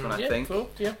 for this one. I think. 4,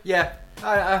 yeah. Yeah,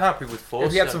 I'm happy with 4.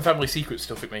 If we had so- some family secret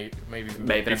stuff, it maybe Maybe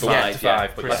a be bumped 5. to Yeah.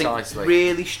 5, but I think Precisely.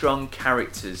 really strong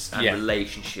characters and Yeah.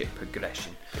 relationship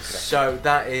progression. So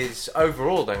that is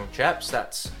overall then, chaps.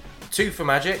 That's 2 for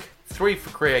magic, 3 for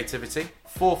creativity,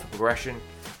 4 for progression,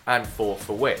 and 4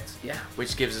 for wit. Yeah.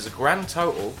 Which gives us a grand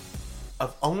total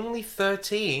of only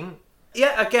 13.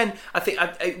 Yeah, again, I think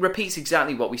it repeats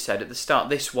exactly what we said at the start.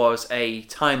 This was a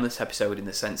timeless episode in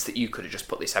the sense that you could have just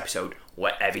put this episode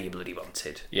wherever you bloody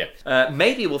wanted. Yeah.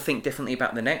 Maybe we'll think differently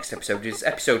about the next episode, which is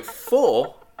episode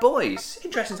 4, Boys.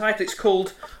 Interesting title. It's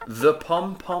called The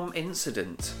Pom Pom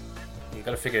Incident. You've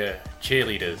got to figure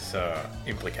cheerleaders are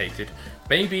implicated.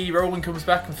 Maybe Roland comes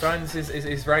back and finds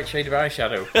his right shade of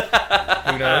eyeshadow.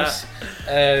 Who knows?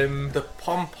 The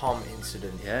pom-pom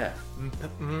incident. Yeah.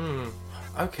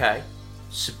 Okay.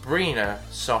 Sabrina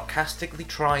sarcastically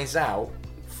tries out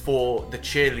for the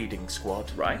cheerleading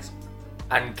squad Right.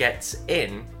 and gets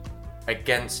in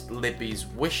against Libby's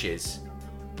wishes.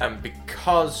 And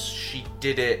because she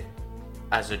did it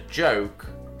as a joke,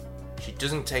 she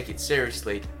doesn't take it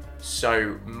seriously.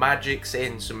 So magics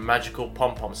in some magical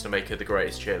pom-poms to make her the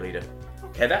greatest cheerleader.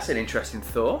 Okay, that's an interesting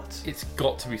thought. It's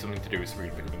got to be something to do with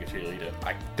Sabrina becoming a cheerleader.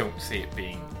 I don't see it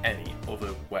being any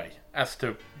other way. As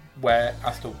to where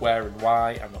and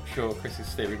why, I'm not sure.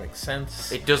 Chris's theory makes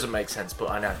sense. It doesn't make sense, but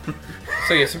I know.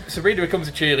 So yeah, Sabrina becomes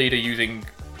a cheerleader using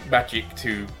magic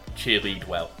to cheerlead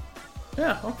well.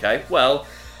 Yeah, okay. Well,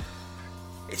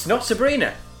 it's not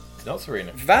Sabrina. It's not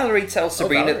Serena. Valerie tells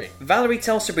Sabrina. Valerie. Valerie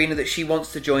tells Sabrina that she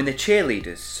wants to join the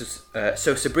cheerleaders.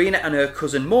 So Sabrina and her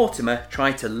cousin Mortimer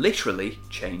try to literally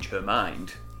change her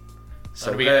mind.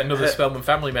 So we get another Spellman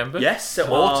family member. Yes, so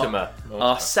Mortimer.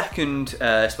 Our second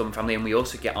Spellman family, and we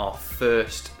also get our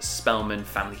first Spellman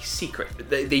family secret.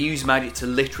 They use magic to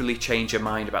literally change her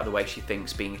mind about the way she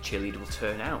thinks being a cheerleader will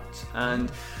turn out.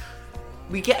 And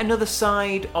we get another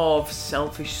side of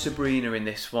selfish Sabrina in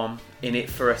this one, in it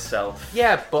for herself.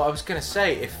 Yeah, but I was going to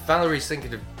say, if Valerie's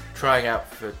thinking of trying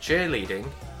out for cheerleading,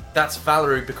 that's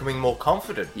Valerie becoming more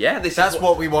confident. Yeah, that's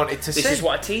what we wanted to see. This is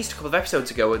what I teased a couple of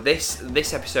episodes ago.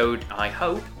 This episode, I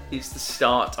hope, is the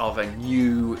start of a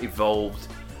new, evolved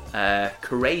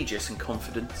courageous and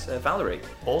confident Valerie.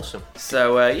 Awesome.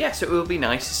 So so it will be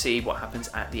nice to see what happens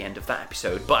at the end of that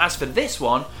episode. But as for this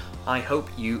one, I hope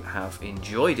you have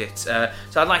enjoyed it. So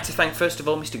I'd like to thank, first of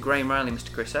all, Mr. Graham Riley,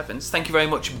 Mr. Chris Evans. Thank you very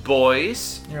much,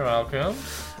 boys. You're welcome.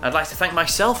 I'd like to thank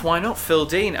myself, why not, Phil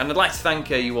Dean. And I'd like to thank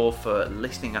you all for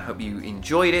listening. I hope you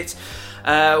enjoyed it.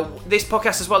 This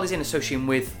podcast as well is in association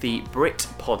with the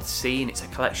Britpod scene. It's a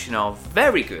collection of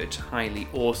very good, highly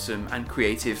awesome and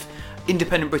creative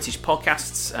independent British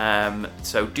podcasts.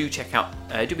 So do check out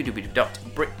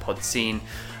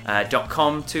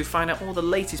www.britpodscene.com to find out all the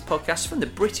latest podcasts from the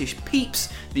British peeps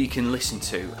that you can listen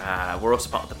to. We're also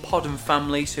part of the Podden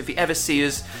family, so if you ever see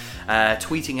us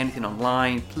tweeting anything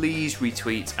online, please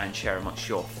retweet and share amongst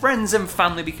your friends and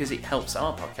family because it helps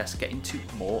our podcast get into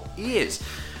more ears.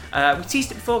 We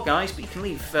teased it before, guys, but you can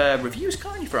leave reviews,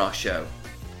 can't you, for our show?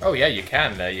 Oh yeah, you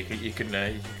can. You can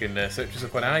search us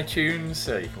up on iTunes.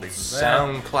 You can leave them there.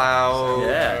 SoundCloud.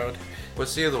 Yeah.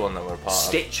 What's the other one that we're part of?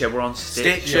 Stitcher, we're on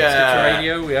Stitcher. Stitcher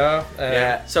Radio, we are.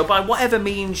 Yeah. So by whatever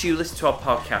means you listen to our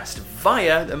podcast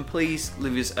via, then please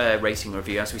leave us a rating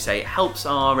review. As we say, it helps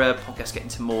our podcast get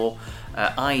into more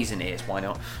eyes and ears. Why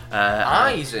not?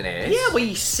 Eyes and ears? Yeah, where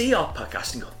you see our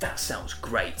podcast and go, that sounds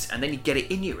great. And then you get it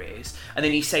in your ears. And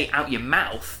then you say out your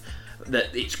mouth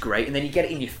that it's great. And then you get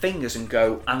it in your fingers and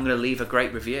go, I'm going to leave a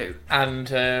great review. And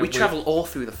we travel all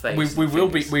through the face. We will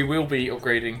be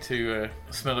upgrading to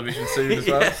Smell-O-Vision soon as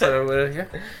well. Yeah. So yeah.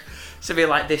 So if you're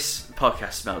like, this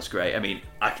podcast smells great. I mean,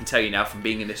 I can tell you now from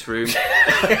being in this room. Not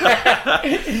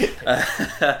the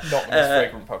most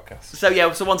fragrant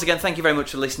podcast. So once again, thank you very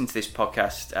much for listening to this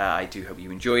podcast. I do hope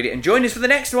you enjoyed it. And join us for the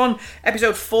next one,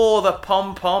 episode 4, The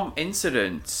Pom Pom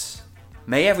Incident.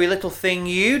 May every little thing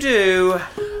you do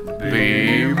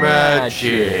Be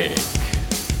magic.